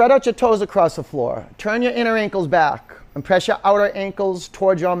 So spread out your toes across the floor. Turn your inner ankles back and press your outer ankles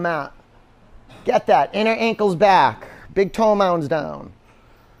towards your mat. Get that. Inner ankles back. Big toe mounds down.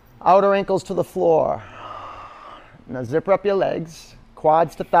 Outer ankles to the floor. Now zipper up your legs.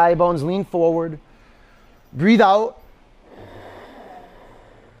 Quads to thigh bones. Lean forward. Breathe out.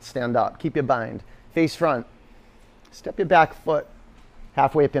 Stand up. Keep your bind. Face front. Step your back foot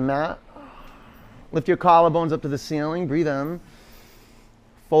halfway up your mat. Lift your collarbones up to the ceiling. Breathe in.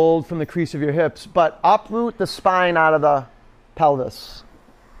 Fold from the crease of your hips, but uproot the spine out of the pelvis.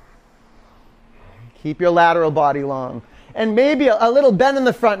 Keep your lateral body long. And maybe a little bend in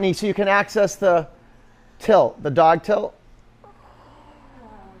the front knee so you can access the tilt, the dog tilt.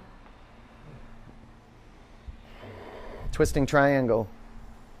 Twisting triangle.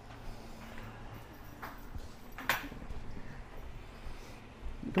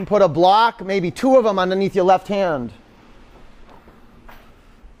 You can put a block, maybe 2 of them underneath your left hand.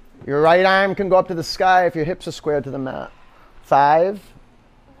 Your right arm can go up to the sky if your hips are squared to the mat. 5.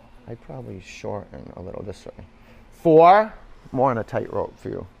 I'd probably shorten a little this way. 4. More on a tightrope for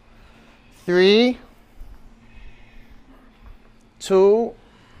you. 3. 2.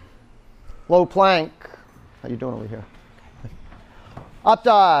 Low plank. How you doing over here? Up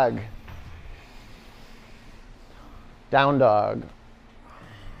dog. Down dog.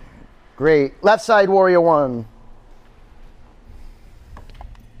 Great. Left side warrior 1.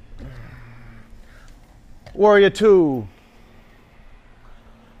 Warrior 2.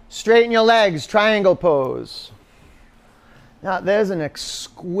 Straighten your legs, triangle pose. Now there's an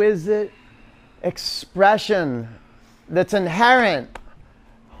exquisite expression that's inherent.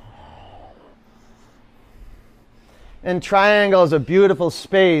 And triangle is a beautiful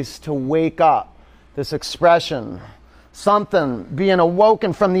space to wake up this expression. Something being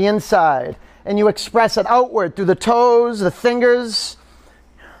awoken from the inside. And you express it outward through the toes, the fingers.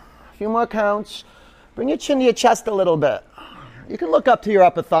 A few more counts. Bring your chin to your chest a little bit. You can look up to your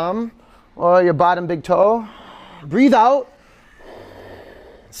upper thumb or your bottom big toe. Breathe out.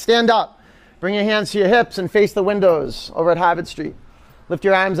 Stand up. Bring your hands to your hips and face the windows over at Harvard Street. Lift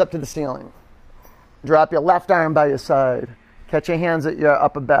your arms up to the ceiling. Drop your left arm by your side. Catch your hands at your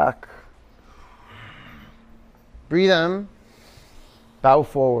upper back. Breathe in. Bow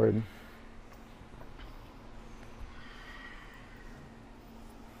forward.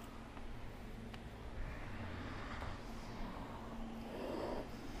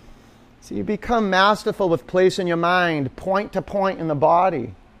 So you become masterful with placing your mind point to point in the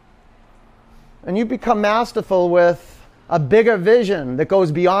body. And you become masterful with a bigger vision that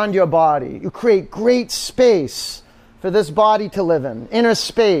goes beyond your body. You create great space for this body to live in, inner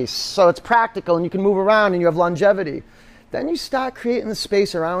space, so it's practical and you can move around and you have longevity. Then you start creating the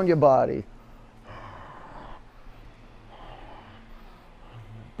space around your body.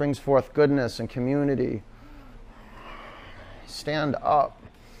 Brings forth goodness and community. Stand up.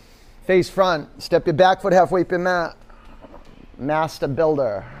 Face front. Step your back foot halfway up your mat. Master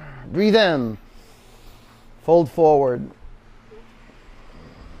builder. Breathe in. Fold forward.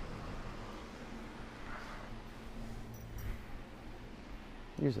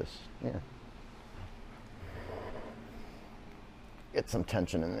 Use this. Yeah. Get some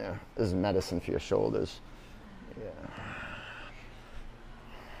tension in there. This is medicine for your shoulders. Yeah.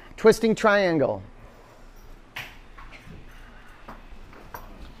 Twisting triangle.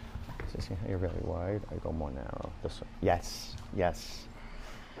 So you're really wide. I go more narrow. This way. Yes. Yes.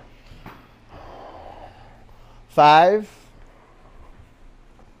 5,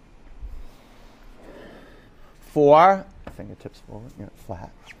 4. Fingertips forward. Yeah,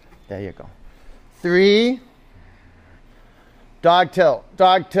 flat. There you go. 3. Dog tilt.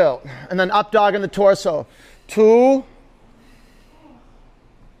 Dog tilt. And then up dog in the torso. 2.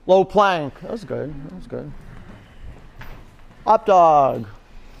 Low plank. That was good. That was good. Up dog.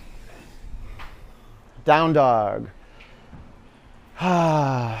 Down dog.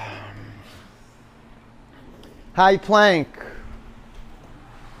 High plank.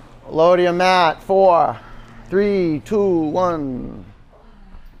 Low to your mat. 4, 3, 2, 1.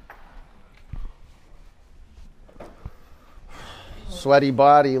 Sweaty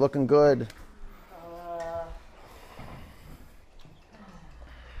body, looking good.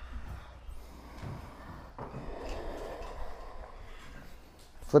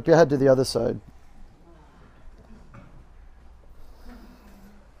 Flip your head to the other side.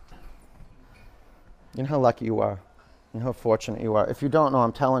 You know how lucky you are. You know how fortunate you are. If you don't know,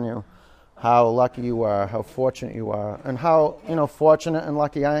 I'm telling you how lucky you are, how fortunate you are, and how, fortunate and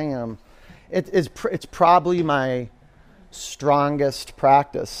lucky I am. It's probably my strongest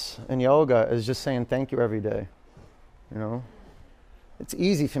practice in yoga is just saying thank you every day. It's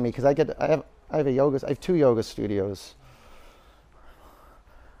easy for me because I have 2 yoga studios.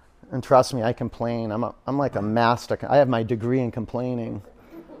 And trust me, I complain. I'm like a master. I have my degree in complaining.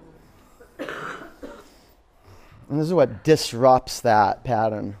 And this is what disrupts that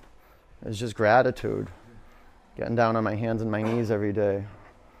pattern. It's just gratitude. Getting down on my hands and my knees every day.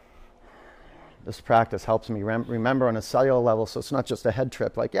 This practice helps me remember on a cellular level, so it's not just a head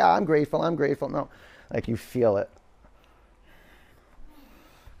trip. Like, yeah, I'm grateful. No, like you feel it.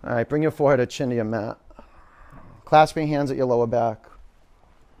 All right, bring your forehead to chin to your mat. Clasp your hands at your lower back.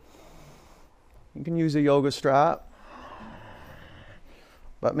 You can use a yoga strap.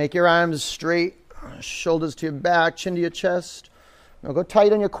 But make your arms straight. Shoulders to your back, chin to your chest. Now go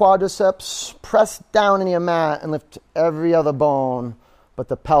tight on your quadriceps. Press down in your mat and lift every other bone but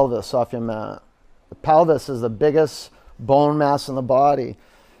the pelvis off your mat. The pelvis is the biggest bone mass in the body.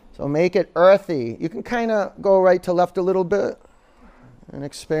 So make it earthy. You can kind of go right to left a little bit and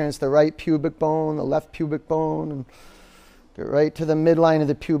experience the right pubic bone, the left pubic bone, and get right to the midline of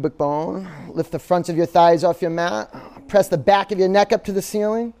the pubic bone. Lift the fronts of your thighs off your mat. Press the back of your neck up to the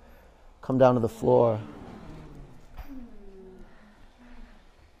ceiling. Come down to the floor.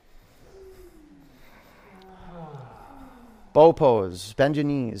 Bow pose. Bend your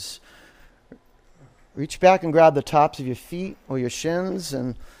knees. Reach back and grab the tops of your feet or your shins,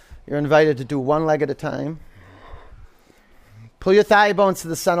 and you're invited to do one leg at a time. Pull your thigh bones to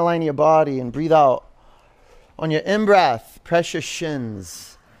the center line of your body and breathe out. On your in-breath, press your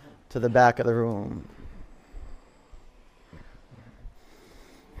shins to the back of the room.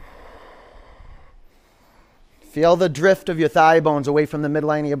 Feel the drift of your thigh bones away from the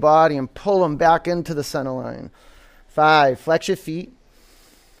midline of your body and pull them back into the center line. 5, flex your feet.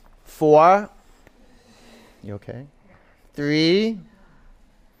 4, you okay? 3,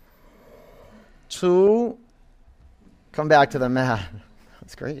 2, come back to the mat.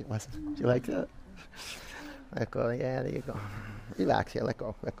 That's great, wasn't it? Do you like that? Let go, yeah, there you go. Relax here, let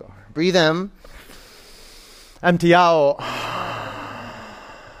go. Breathe in. Empty out.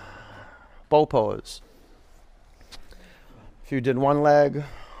 Bow pose. If you did one leg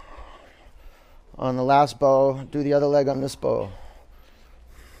on the last bow, do the other leg on this bow.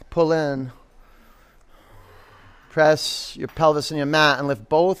 Pull in. Press your pelvis in your mat and lift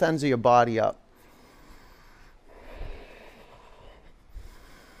both ends of your body up.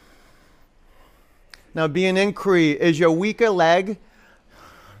 Now be an inquiry. Is your weaker leg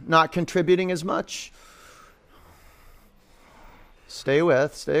not contributing as much? Stay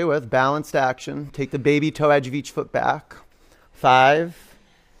with. Balanced action. Take the baby toe edge of each foot back. 5,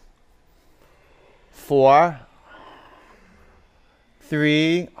 4,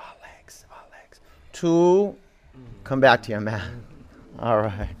 3, all legs, 2, Come back to your mat. All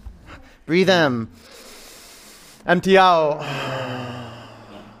right. Breathe in. Empty out.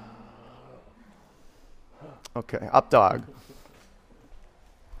 Okay, up dog.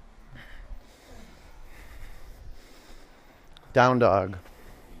 Down dog.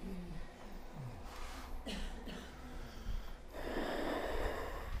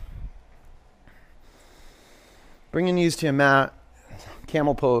 Bring your knees to your mat.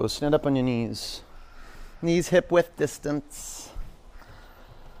 Camel pose. Stand up on your knees. Knees hip width distance.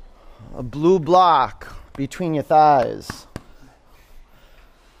 A blue block between your thighs.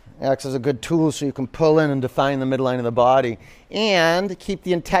 Acts as a good tool so you can pull in and define the midline of the body. And keep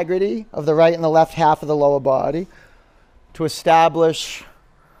the integrity of the right and the left half of the lower body to establish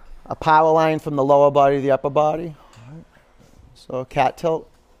a power line from the lower body to the upper body. So cat tilt.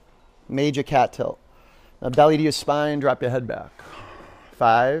 Major cat tilt. Now belly to your spine, drop your head back.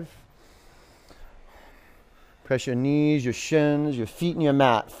 5. Press your knees, your shins, your feet in your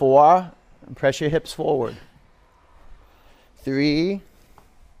mat. 4. And press your hips forward. 3.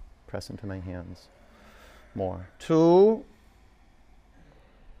 Press into my hands. More. 2.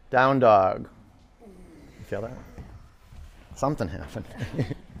 Down dog. You feel that? Something happened.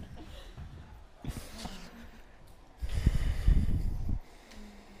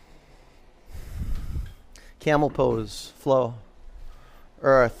 Camel pose, flow,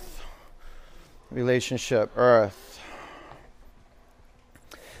 earth, relationship, earth.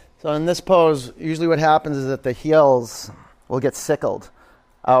 So in this pose, usually what happens is that the heels will get sickled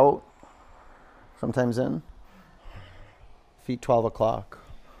out, sometimes in. Feet 12 o'clock.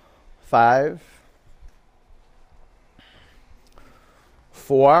 5,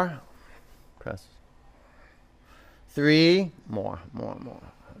 4, press. 3, more.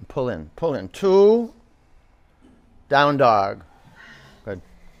 Pull in. 2, down dog. Good.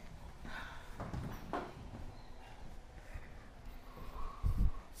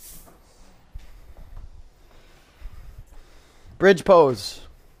 Bridge pose.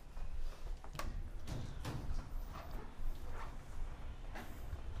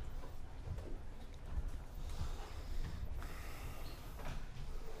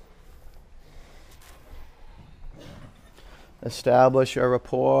 Establish your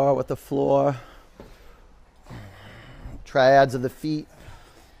rapport with the floor. Triads of the feet.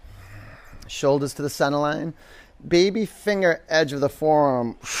 Shoulders to the center line. Baby finger edge of the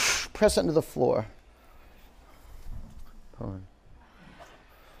forearm. Press it into the floor. Pull in.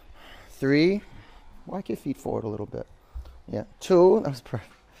 3. Walk your feet forward a little bit. Yeah. 2. That was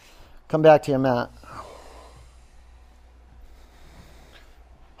perfect. Come back to your mat.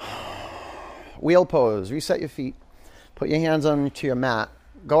 Wheel pose. Reset your feet. Put your hands onto your mat.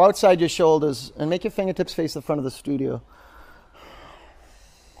 Go outside your shoulders and make your fingertips face the front of the studio.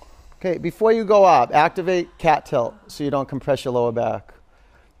 Okay, before you go up, activate cat tilt so you don't compress your lower back.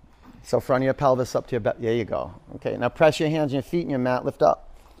 So front of your pelvis up to your back. There you go. Okay, now press your hands and your feet and your mat. Lift up.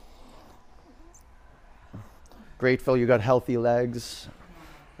 Grateful you got healthy legs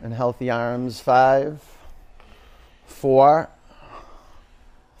and healthy arms. 5, 4,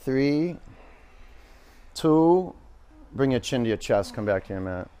 3, 2. Bring your chin to your chest. Come back to your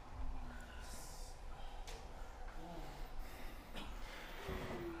mat.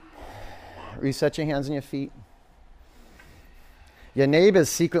 Reset your hands and your feet. Your neighbor's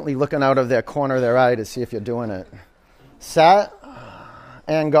secretly looking out of their corner of their eye to see if you're doing it. Set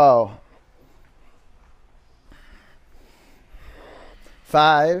and go.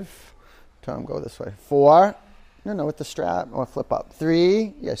 5. Tom, go this way. 4. No, with the strap. Or flip up.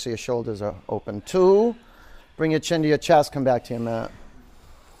 3. Yeah, so your shoulders are open. 2. Bring your chin to your chest. Come back to your mat.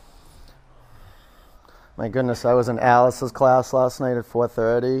 My goodness, I was in Alice's class last night at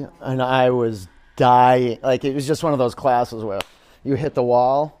 4:30, and I was dying. Like, it was just one of those classes where you hit the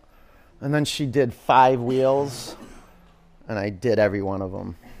wall, and then she did 5 wheels, and I did every one of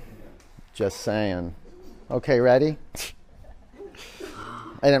them. Just saying. Okay, ready?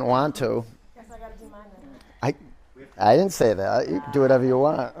 I didn't want to. Guess I gotta do mine then. I didn't say that. You can do whatever you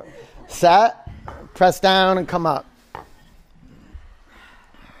want. Set, press down, and come up.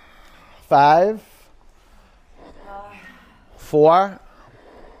 5, 4,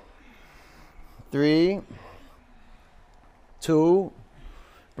 3, 2.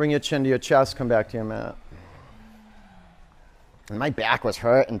 Bring your chin to your chest. Come back to your mat. And my back was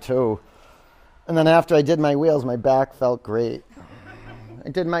hurting too. And then after I did my wheels, my back felt great. I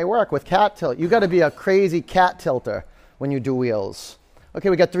did my work with cat tilt. You got to be a crazy cat tilter when you do wheels. Okay,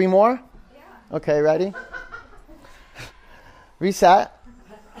 we got 3 more? Yeah. Okay, ready? Reset.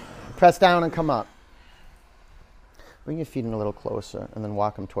 Press down and come up. Bring your feet in a little closer and then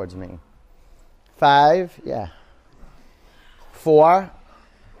walk them towards me. 5, yeah. 4,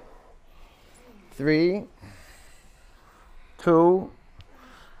 3, 2,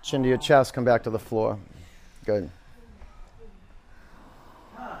 chin to your chest, come back to the floor. Good.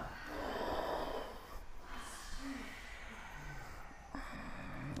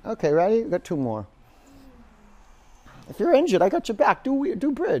 Okay, ready? We've got 2 more. If you're injured, I got your back.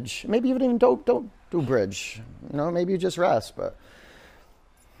 Do bridge. Maybe even don't do bridge. You know, maybe you just rest, but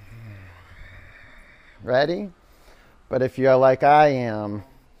ready? But if you're like I am,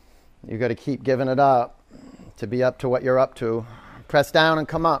 you got to keep giving it up to be up to what you're up to. Press down and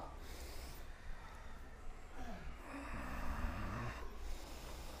come up.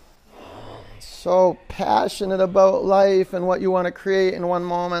 So passionate about life and what you want to create in one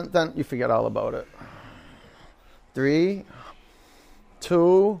moment, then you forget all about it. 3,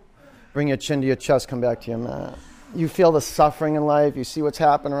 2, bring your chin to your chest, come back to your mat. You feel the suffering in life, you see what's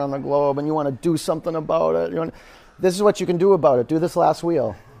happening around the globe, and you want to do something about it. This is what you can do about it. Do this last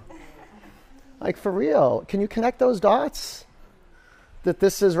wheel. Like, for real. Can you connect those dots? That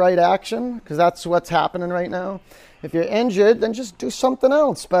this is right action? Because that's what's happening right now. If you're injured, then just do something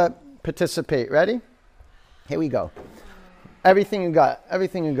else, but participate. Ready? Here we go. Everything you got.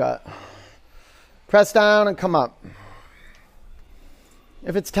 Everything you got. Press down and come up.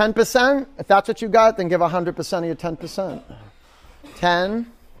 If it's 10%, if that's what you got, then give 100% of your 10%.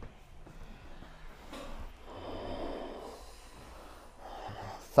 10.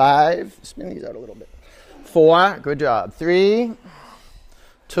 5. Spin these out a little bit. 4. Good job. 3,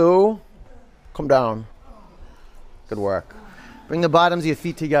 2. Come down. Good work. Bring the bottoms of your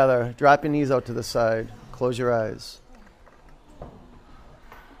feet together. Drop your knees out to the side. Close your eyes.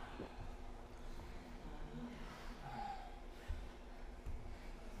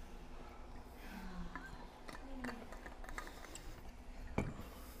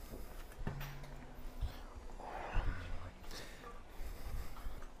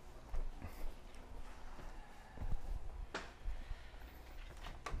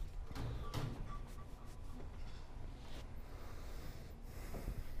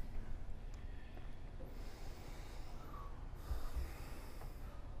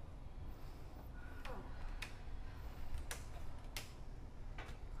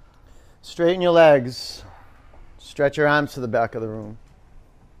 Straighten your legs. Stretch your arms to the back of the room.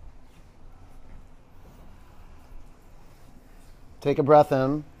 Take a breath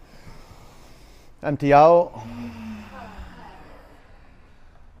in. Empty out.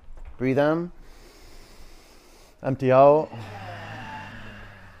 Breathe in. Empty out.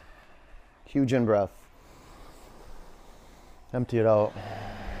 Huge in breath. Empty it out.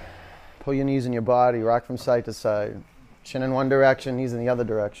 Pull your knees in your body. Rock from side to side. Chin in one direction, knees in the other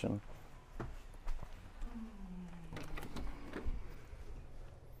direction.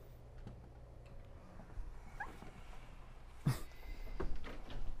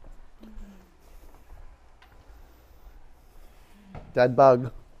 Dead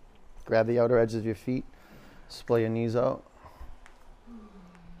bug. Grab the outer edges of your feet. Splay your knees out.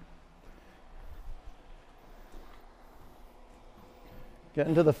 Get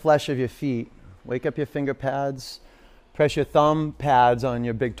into the flesh of your feet. Wake up your finger pads. Press your thumb pads on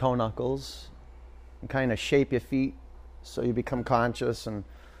your big toe knuckles. And kind of shape your feet so you become conscious and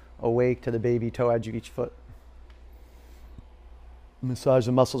awake to the baby toe edge of each foot. Massage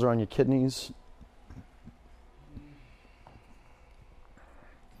the muscles around your kidneys.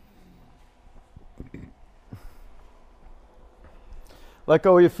 Let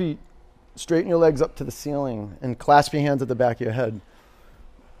go of your feet. Straighten your legs up to the ceiling and clasp your hands at the back of your head.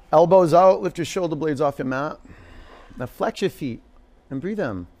 Elbows out, lift your shoulder blades off your mat. Now flex your feet and breathe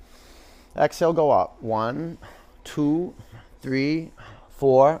in. Exhale, go up. 1, 2, 3,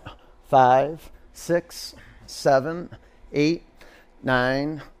 4, 5, 6, 7, 8,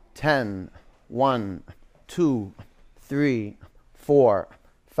 9, 10. 1, 2, 3, 4,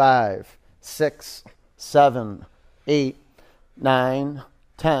 5, 6, 7, 8, 9,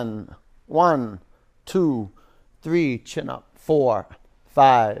 10. 1, 2, 3. Chin up. 4,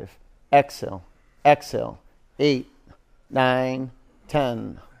 5. Exhale. Exhale. 8, 9,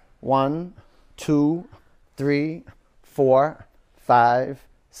 10. 1, 2, 3, 4, 5,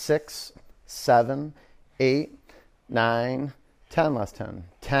 6, 7, 8, 9, 10. Last 10.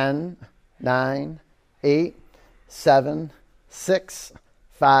 10, 9, 8, 7, 6,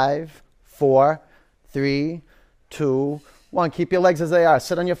 5, 4, 3, 2, 1. Keep your legs as they are.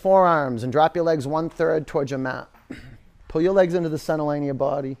 Sit on your forearms and drop your legs 1/3 towards your mat. Pull your legs into the center line of your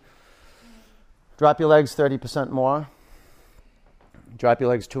body. Drop your legs 30% more. Drop your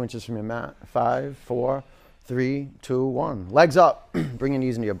legs 2 inches from your mat. 5, 4, 3, 2, 1. Legs up. Bring your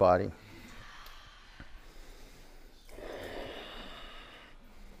knees into your body.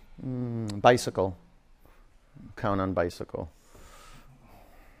 Bicycle. Count on bicycle.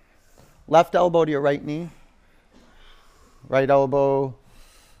 Left elbow to your right knee. Right elbow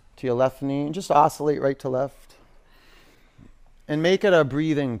to your left knee. And just oscillate right to left. And make it a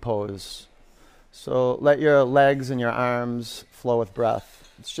breathing pose. So let your legs and your arms flow with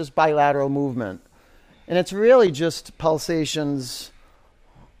breath. It's just bilateral movement. And it's really just pulsations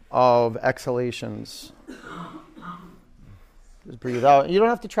of exhalations. Just breathe out. You don't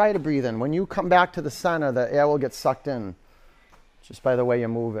have to try to breathe in. When you come back to the center, the air will get sucked in just by the way you're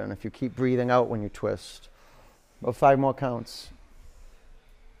moving. If you keep breathing out when you twist. About 5 more counts.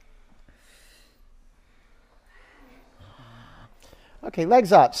 Okay,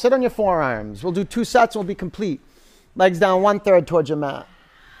 legs up. Sit on your forearms. We'll do 2 sets and we'll be complete. Legs down 1/3 towards your mat.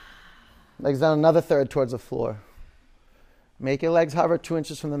 Legs down another 1/3 towards the floor. Make your legs hover 2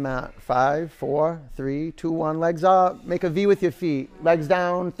 inches from the mat. 5, 4, 3, 2, 1. Legs up. Make a V with your feet. Legs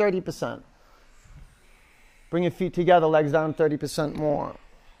down 30%. Bring your feet together. Legs down 30% more.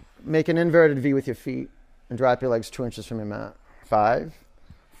 Make an inverted V with your feet and drop your legs 2 inches from your mat. 5,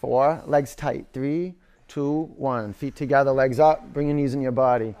 4. Legs tight. 3, 2, 1. Feet together. Legs up. Bring your knees in your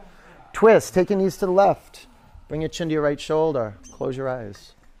body. Twist. Take your knees to the left. Bring your chin to your right shoulder. Close your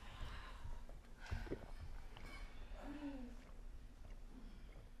eyes.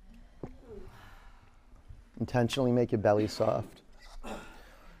 Intentionally make your belly soft.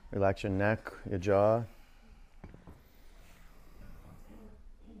 Relax your neck, your jaw.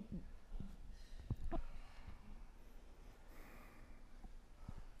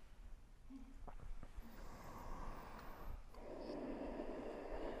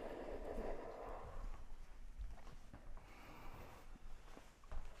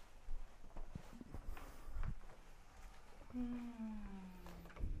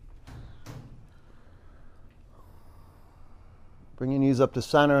 Bring your knees up to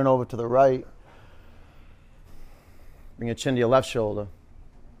center and over to the right. Bring your chin to your left shoulder.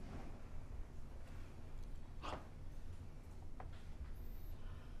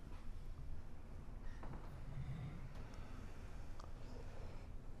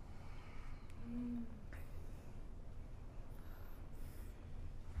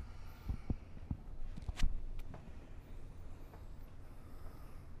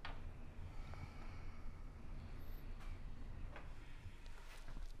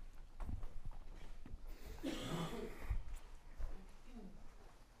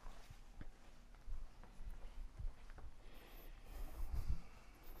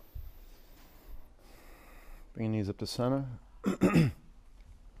 Bring your knees up to center.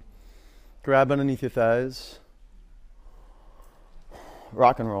 Grab underneath your thighs.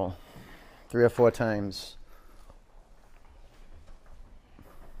 Rock and roll. 3 or 4 times.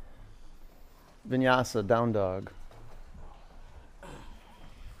 Vinyasa, down dog.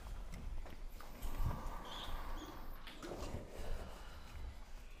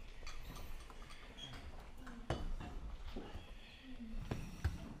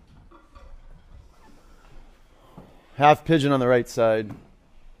 Half pigeon on the right side.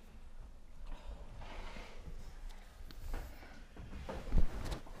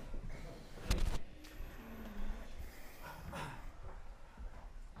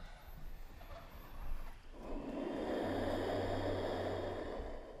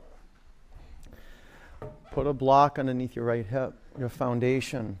 Put a block underneath your right hip, your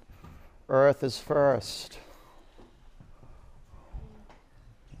foundation. Earth is first.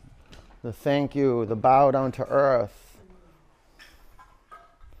 The thank you, the bow down to earth.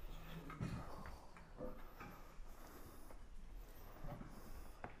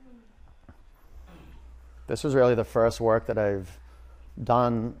 This was really the first work that I've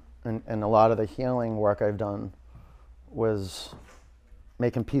done, and a lot of the healing work I've done was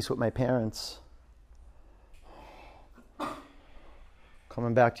making peace with my parents.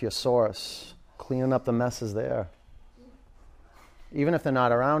 Coming back to your source, cleaning up the messes there. Even if they're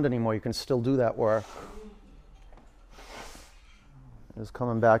not around anymore, you can still do that work. Just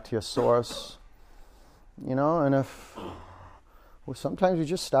coming back to your source, you know, and sometimes we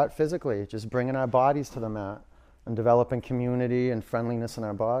just start physically, just bringing our bodies to the mat and developing community and friendliness in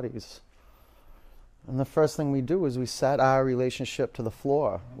our bodies. And the first thing we do is we set our relationship to the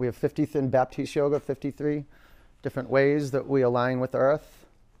floor. We have 50 in Baptiste Yoga, 53 different ways that we align with earth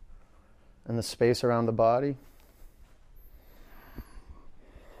and the space around the body.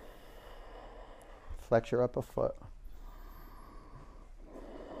 Flex your upper foot.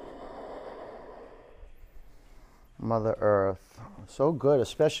 Mother Earth, so good,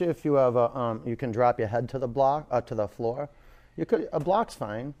 especially if you have you can drop your head to the block, to the floor. A block's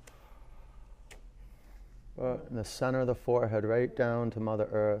fine, Foot in the center of the forehead, right down to Mother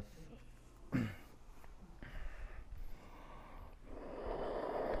Earth.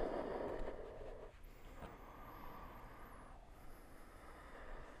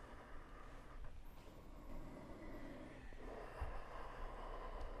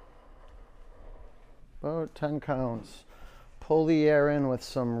 About 10 counts. Pull the air in with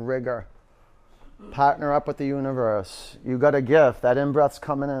some rigor. Partner up with the universe. You got a gift. That in-breath's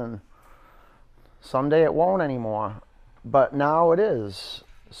coming in. Someday it won't anymore, but now it is.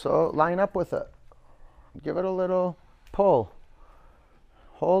 So line up with it. Give it a little pull.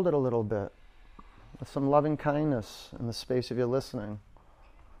 Hold it a little bit with some loving kindness in the space of your listening.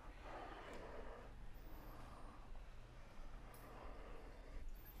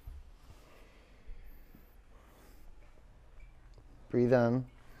 Breathe in.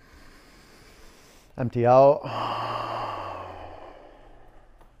 Empty out.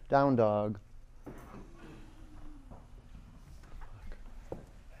 Down dog.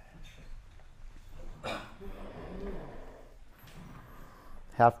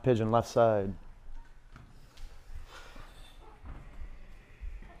 Half pigeon left side.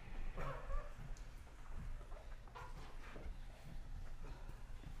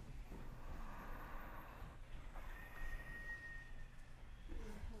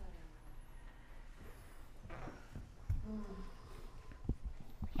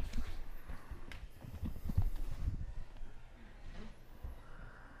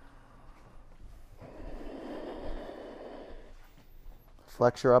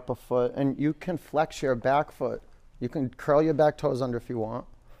 Flex your upper foot, and you can flex your back foot. You can curl your back toes under if you want.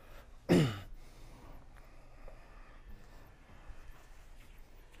 I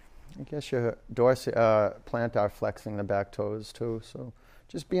guess your plantar flexing the back toes too, so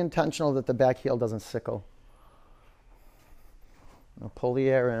just be intentional that the back heel doesn't sickle. Now pull the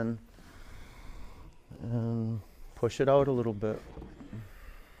air in and push it out a little bit.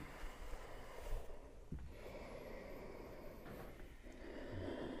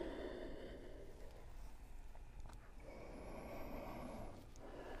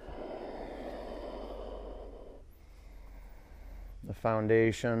 The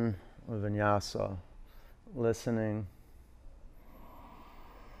foundation of vinyasa, listening.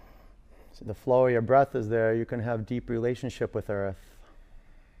 So the flow of your breath is there. You can have deep relationship with earth.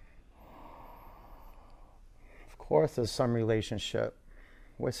 Of course there's some relationship.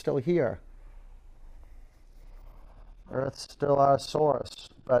 We're still here. Earth's still our source,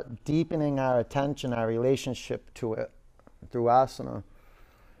 but deepening our attention, our relationship to it through asana,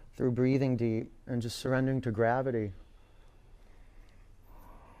 through breathing deep and just surrendering to gravity.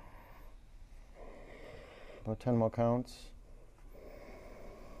 About 10 more counts.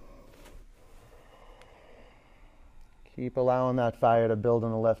 Keep allowing that fire to build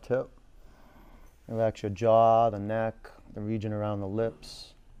in the left hip. Relax your jaw, the neck, the region around the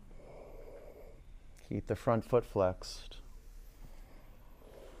lips. Keep the front foot flexed.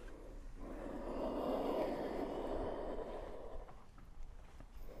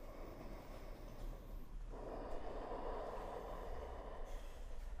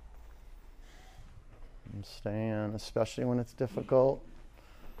 Stay in, especially when it's difficult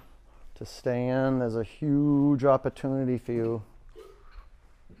to stay in. There's a huge opportunity for you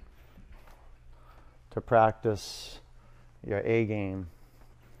to practice your A game,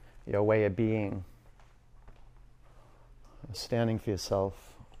 your way of being, standing for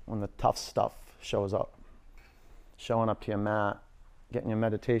yourself when the tough stuff shows up, showing up to your mat, getting your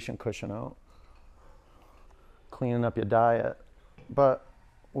meditation cushion out, cleaning up your diet. But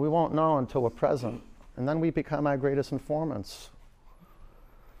we won't know until we're present. And then we become our greatest informants.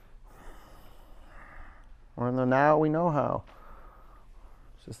 Or in the now, we know how.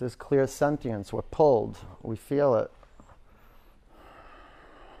 It's just this clear sentience. We're pulled. We feel it.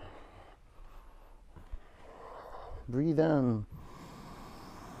 Breathe in.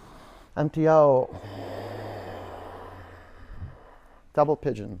 Empty out. Double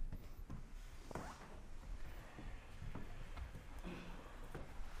pigeon.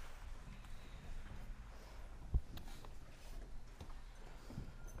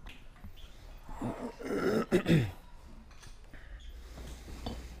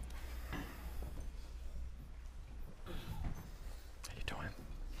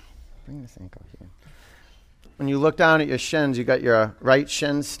 Bring this ankle here. When you look down at your shins, you got your right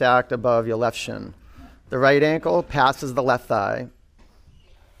shin stacked above your left shin. The right ankle passes the left thigh.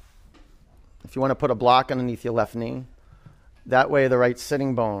 If you want to put a block underneath your left knee, that way the right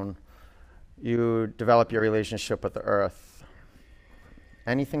sitting bone, you develop your relationship with the earth.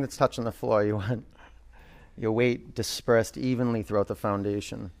 Anything that's touching the floor, you want your weight dispersed evenly throughout the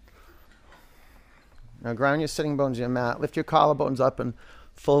foundation. Now ground your sitting bones to your mat. Lift your collarbones up and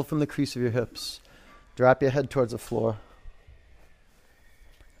fold from the crease of your hips. Drop your head towards the floor.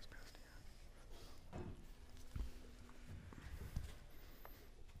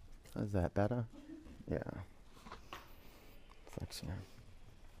 Is that better? Yeah. Flex here.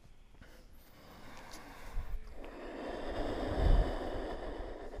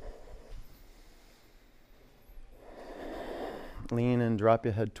 Lean and drop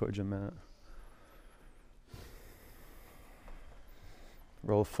your head towards your mat.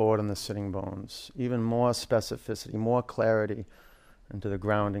 Roll forward on the sitting bones. Even more specificity, more clarity into the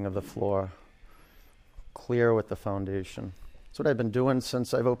grounding of the floor. Clear with the foundation. That's what I've been doing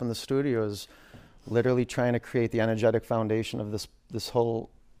since I've opened the studio, is literally trying to create the energetic foundation of this whole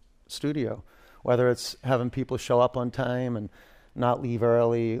studio. Whether it's having people show up on time and not leave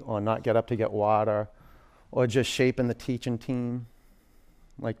early, or not get up to get water, or just shaping the teaching team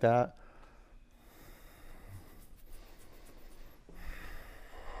like that.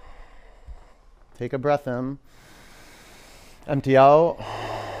 Take a breath in. Empty out.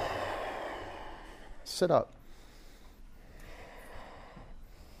 Sit up.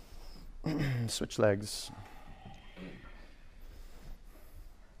 Switch legs.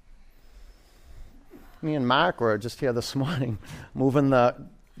 Me and Mark were just here this morning moving the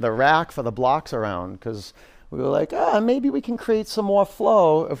rack for the blocks around, because we were like, maybe we can create some more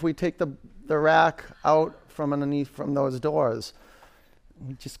flow if we take the rack out from underneath from those doors.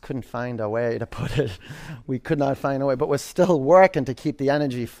 We just couldn't find a way to put it. We could not find a way, but we're still working to keep the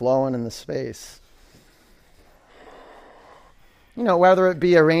energy flowing in the space. You know, whether it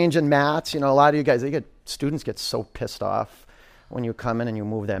be arranging mats, a lot of you guys, students get so pissed off when you come in and you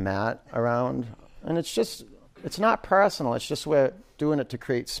move their mat around. And it's not personal. It's just we're doing it to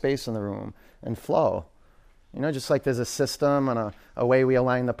create space in the room and flow. Just like there's a system and a way we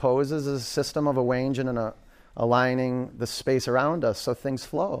align the poses, there's a system of arranging and aligning the space around us so things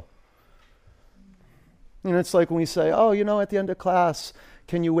flow. It's like when we say, at the end of class,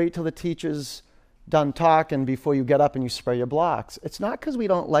 can you wait till the teacher's done talking before you get up and you spray your blocks? It's not because we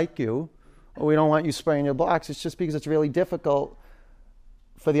don't like you or we don't want you spraying your blocks. It's just because it's really difficult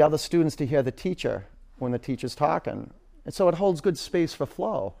for the other students to hear the teacher when the teacher's talking. And so it holds good space for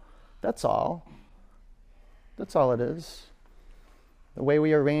flow. That's all. That's all it is. The way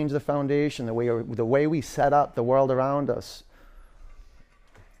we arrange the foundation, the way we set up the world around us.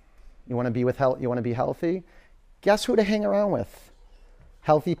 You want to be you want to be healthy? Guess who to hang around with?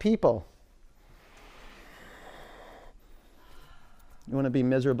 Healthy people. You want to be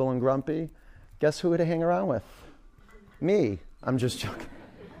miserable and grumpy? Guess who to hang around with? Me. I'm just joking.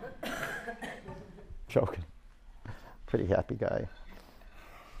 Joking. Pretty happy guy.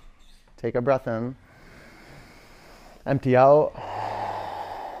 Take a breath in. Empty out.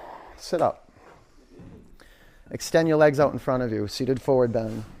 Sit up. Extend your legs out in front of you. Seated forward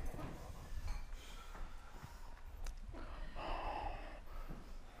bend.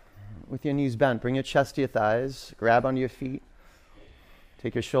 With your knees bent, bring your chest to your thighs. Grab onto your feet.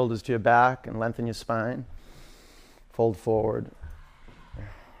 Take your shoulders to your back and lengthen your spine. Fold forward.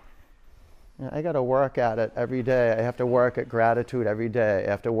 I got to work at it every day. I have to work at gratitude every day. I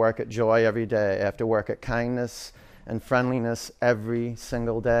have to work at joy every day. I have to work at kindness and friendliness every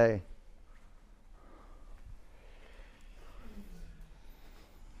single day.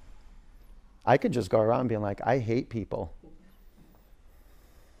 I could just go around being like, I hate people.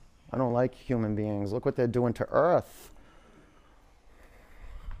 I don't like human beings. Look what they're doing to Earth.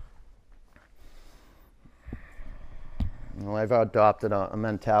 I've adopted a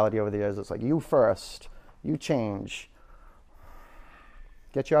mentality over the years. It's like, you first, you change.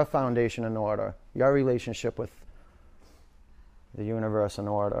 Get your foundation in order, your relationship with the universe in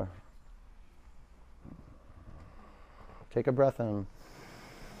order. Take a breath in.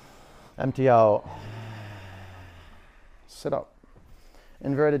 Empty out. Sit up.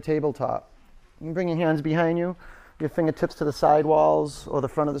 Inverted tabletop. You can bring your hands behind you, your fingertips to the side walls or the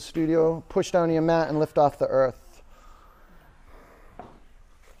front of the studio. Push down to your mat and lift off the earth.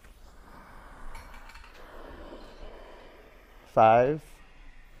 5,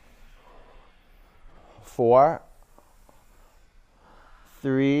 4,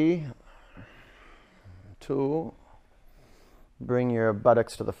 3, 2. Bring your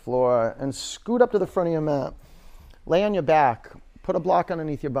buttocks to the floor and scoot up to the front of your mat. Lay on your back. Put a block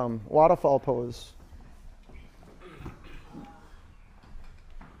underneath your bum. Waterfall pose.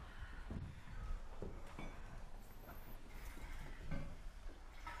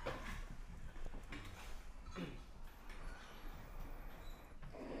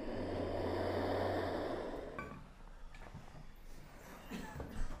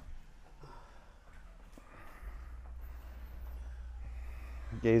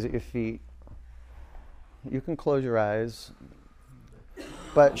 Gaze at your feet. You can close your eyes,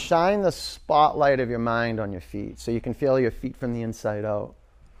 but shine the spotlight of your mind on your feet so you can feel your feet from the inside out.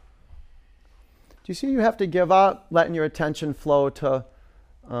 Do you see you have to give up letting your attention flow to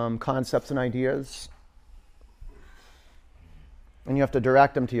concepts and ideas? And you have to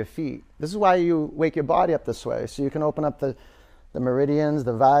direct them to your feet. This is why you wake your body up this way, so you can open up the meridians,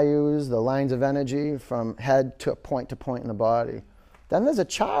 the values, the lines of energy from head to point in the body. Then there's a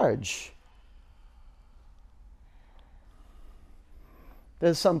charge.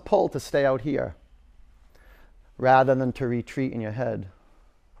 There's some pull to stay out here rather than to retreat in your head.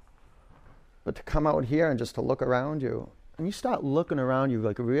 But to come out here and just to look around you. And you start looking around you,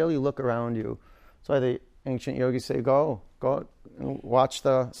 like really look around you. That's why the ancient yogis say, go and watch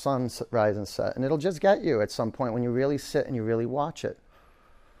the sun rise and set. And it'll just get you at some point when you really sit and you really watch it.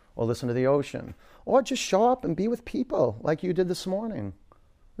 Or listen to the ocean. Or just show up and be with people like you did this morning.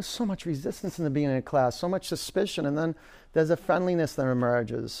 There's so much resistance in the beginning of class, so much suspicion, and then there's a friendliness that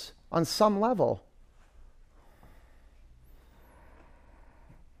emerges on some level.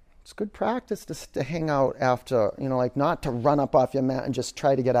 It's good practice to hang out after, like not to run up off your mat and just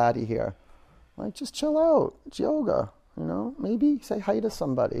try to get out of here. Like, just chill out. It's yoga, Maybe say hi to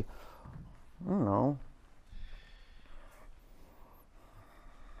somebody. I don't know.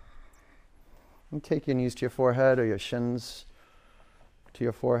 You take your knees to your forehead or your shins to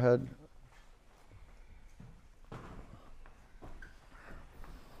your forehead.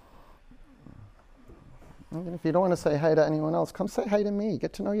 And if you don't want to say hi to anyone else, come say hi to me.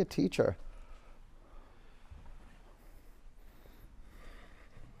 Get to know your teacher.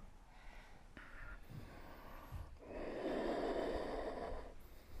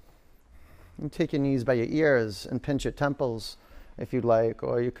 You can take your knees by your ears and pinch your temples if you'd like,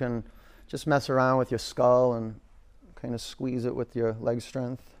 or you can just mess around with your skull and kind of squeeze it with your leg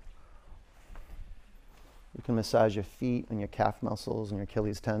strength. You can massage your feet and your calf muscles and your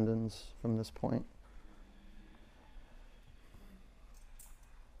Achilles tendons from this point.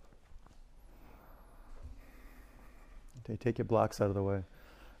 Okay, take your blocks out of the way.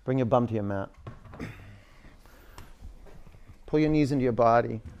 Bring your bum to your mat. Pull your knees into your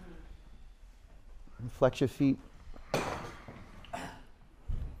body. Flex your feet.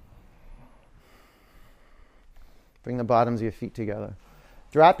 Bring the bottoms of your feet together.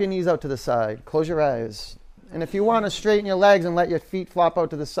 Drop your knees out to the side. Close your eyes. And if you want to straighten your legs and let your feet flop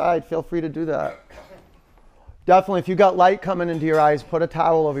out to the side, feel free to do that. Definitely, if you got light coming into your eyes, put a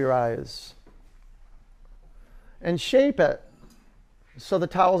towel over your eyes. And shape it so the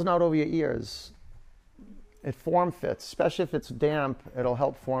towel's not over your ears. It form fits, especially if it's damp, it'll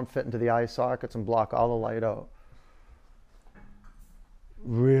help form fit into the eye sockets and block all the light out.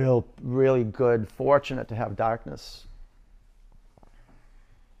 Really good, fortunate to have darkness.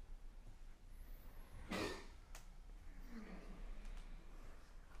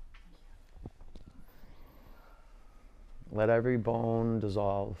 Let every bone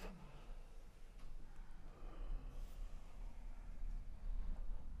dissolve.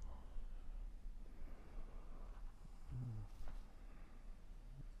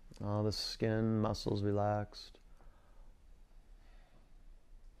 All the skin, muscles relaxed.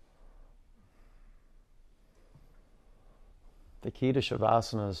 The key to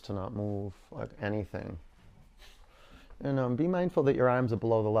Shavasana is to not move like anything. And be mindful that your arms are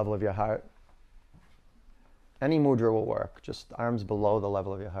below the level of your heart. Any mudra will work, just arms below the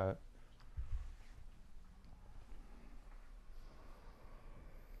level of your heart.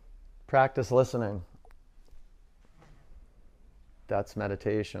 Practice listening. That's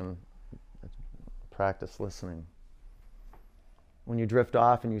meditation. Practice listening. When you drift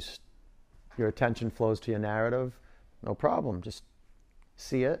off and your attention flows to your narrative, no problem. Just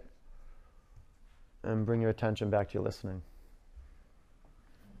see it and bring your attention back to your listening.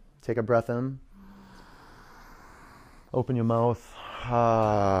 Take a breath in. Open your mouth.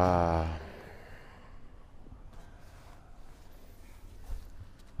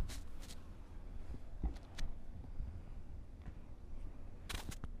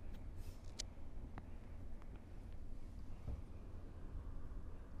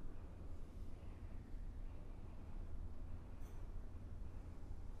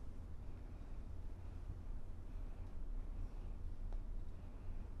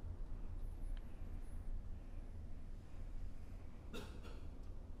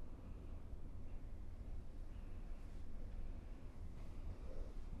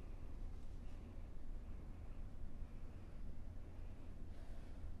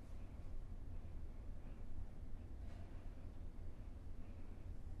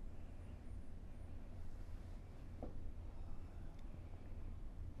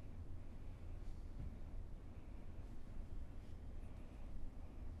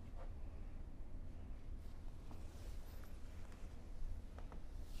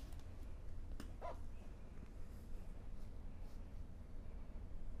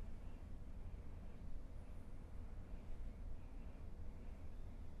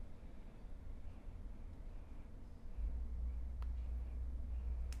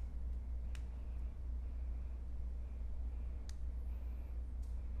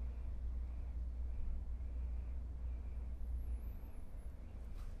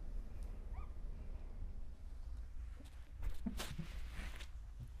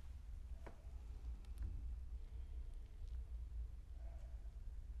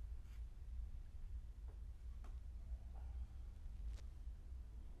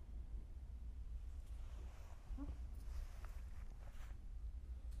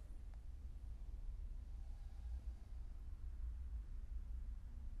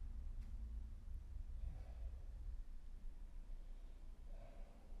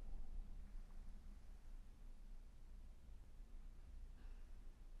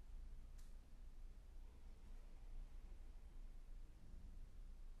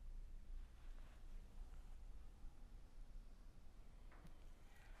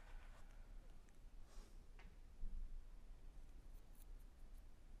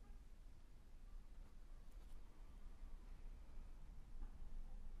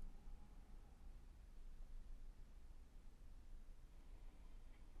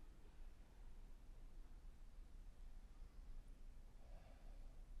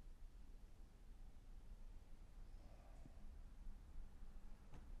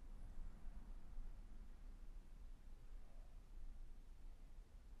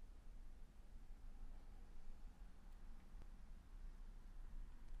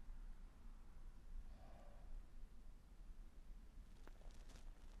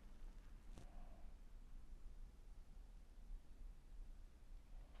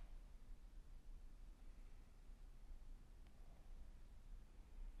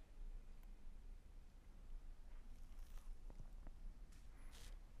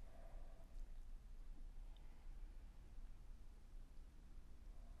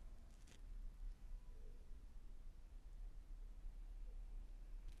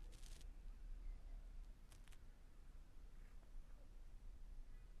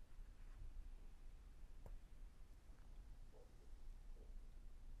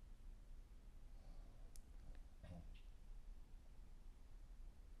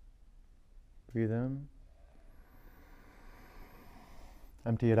 Breathe in.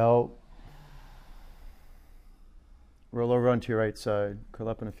 Empty it out. Roll over onto your right side. Curl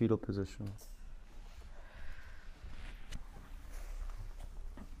up in a fetal position.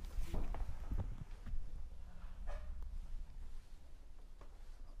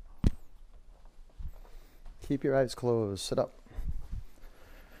 Keep your eyes closed. Sit up.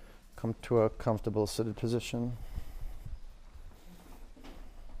 Come to a comfortable seated position.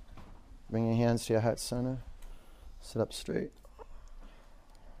 Bring your hands to your heart center. Sit up straight.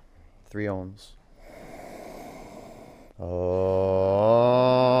 3 ohms.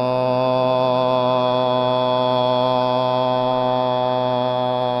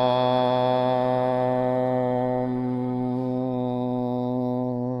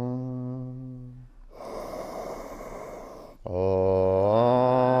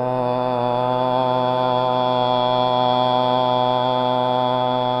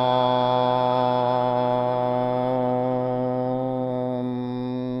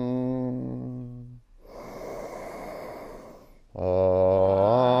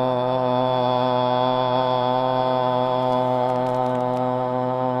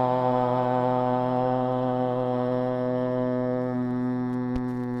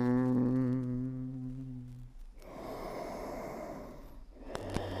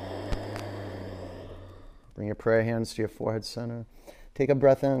 Bring your prayer hands to your forehead center. Take a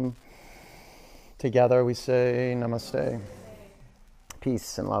breath in. Together we say namaste.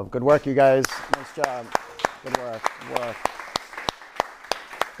 Peace and love. Good work, you guys. Nice job. Good work. Good work.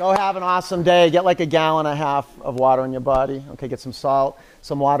 Go have an awesome day. Get like 1.5 gallons of water in your body. Okay, get some salt,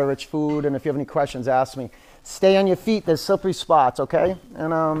 some water-rich food, and if you have any questions, ask me. Stay on your feet. There's slippery spots, okay?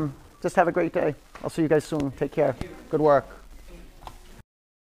 And just have a great day. I'll see you guys soon. Take care. Good work.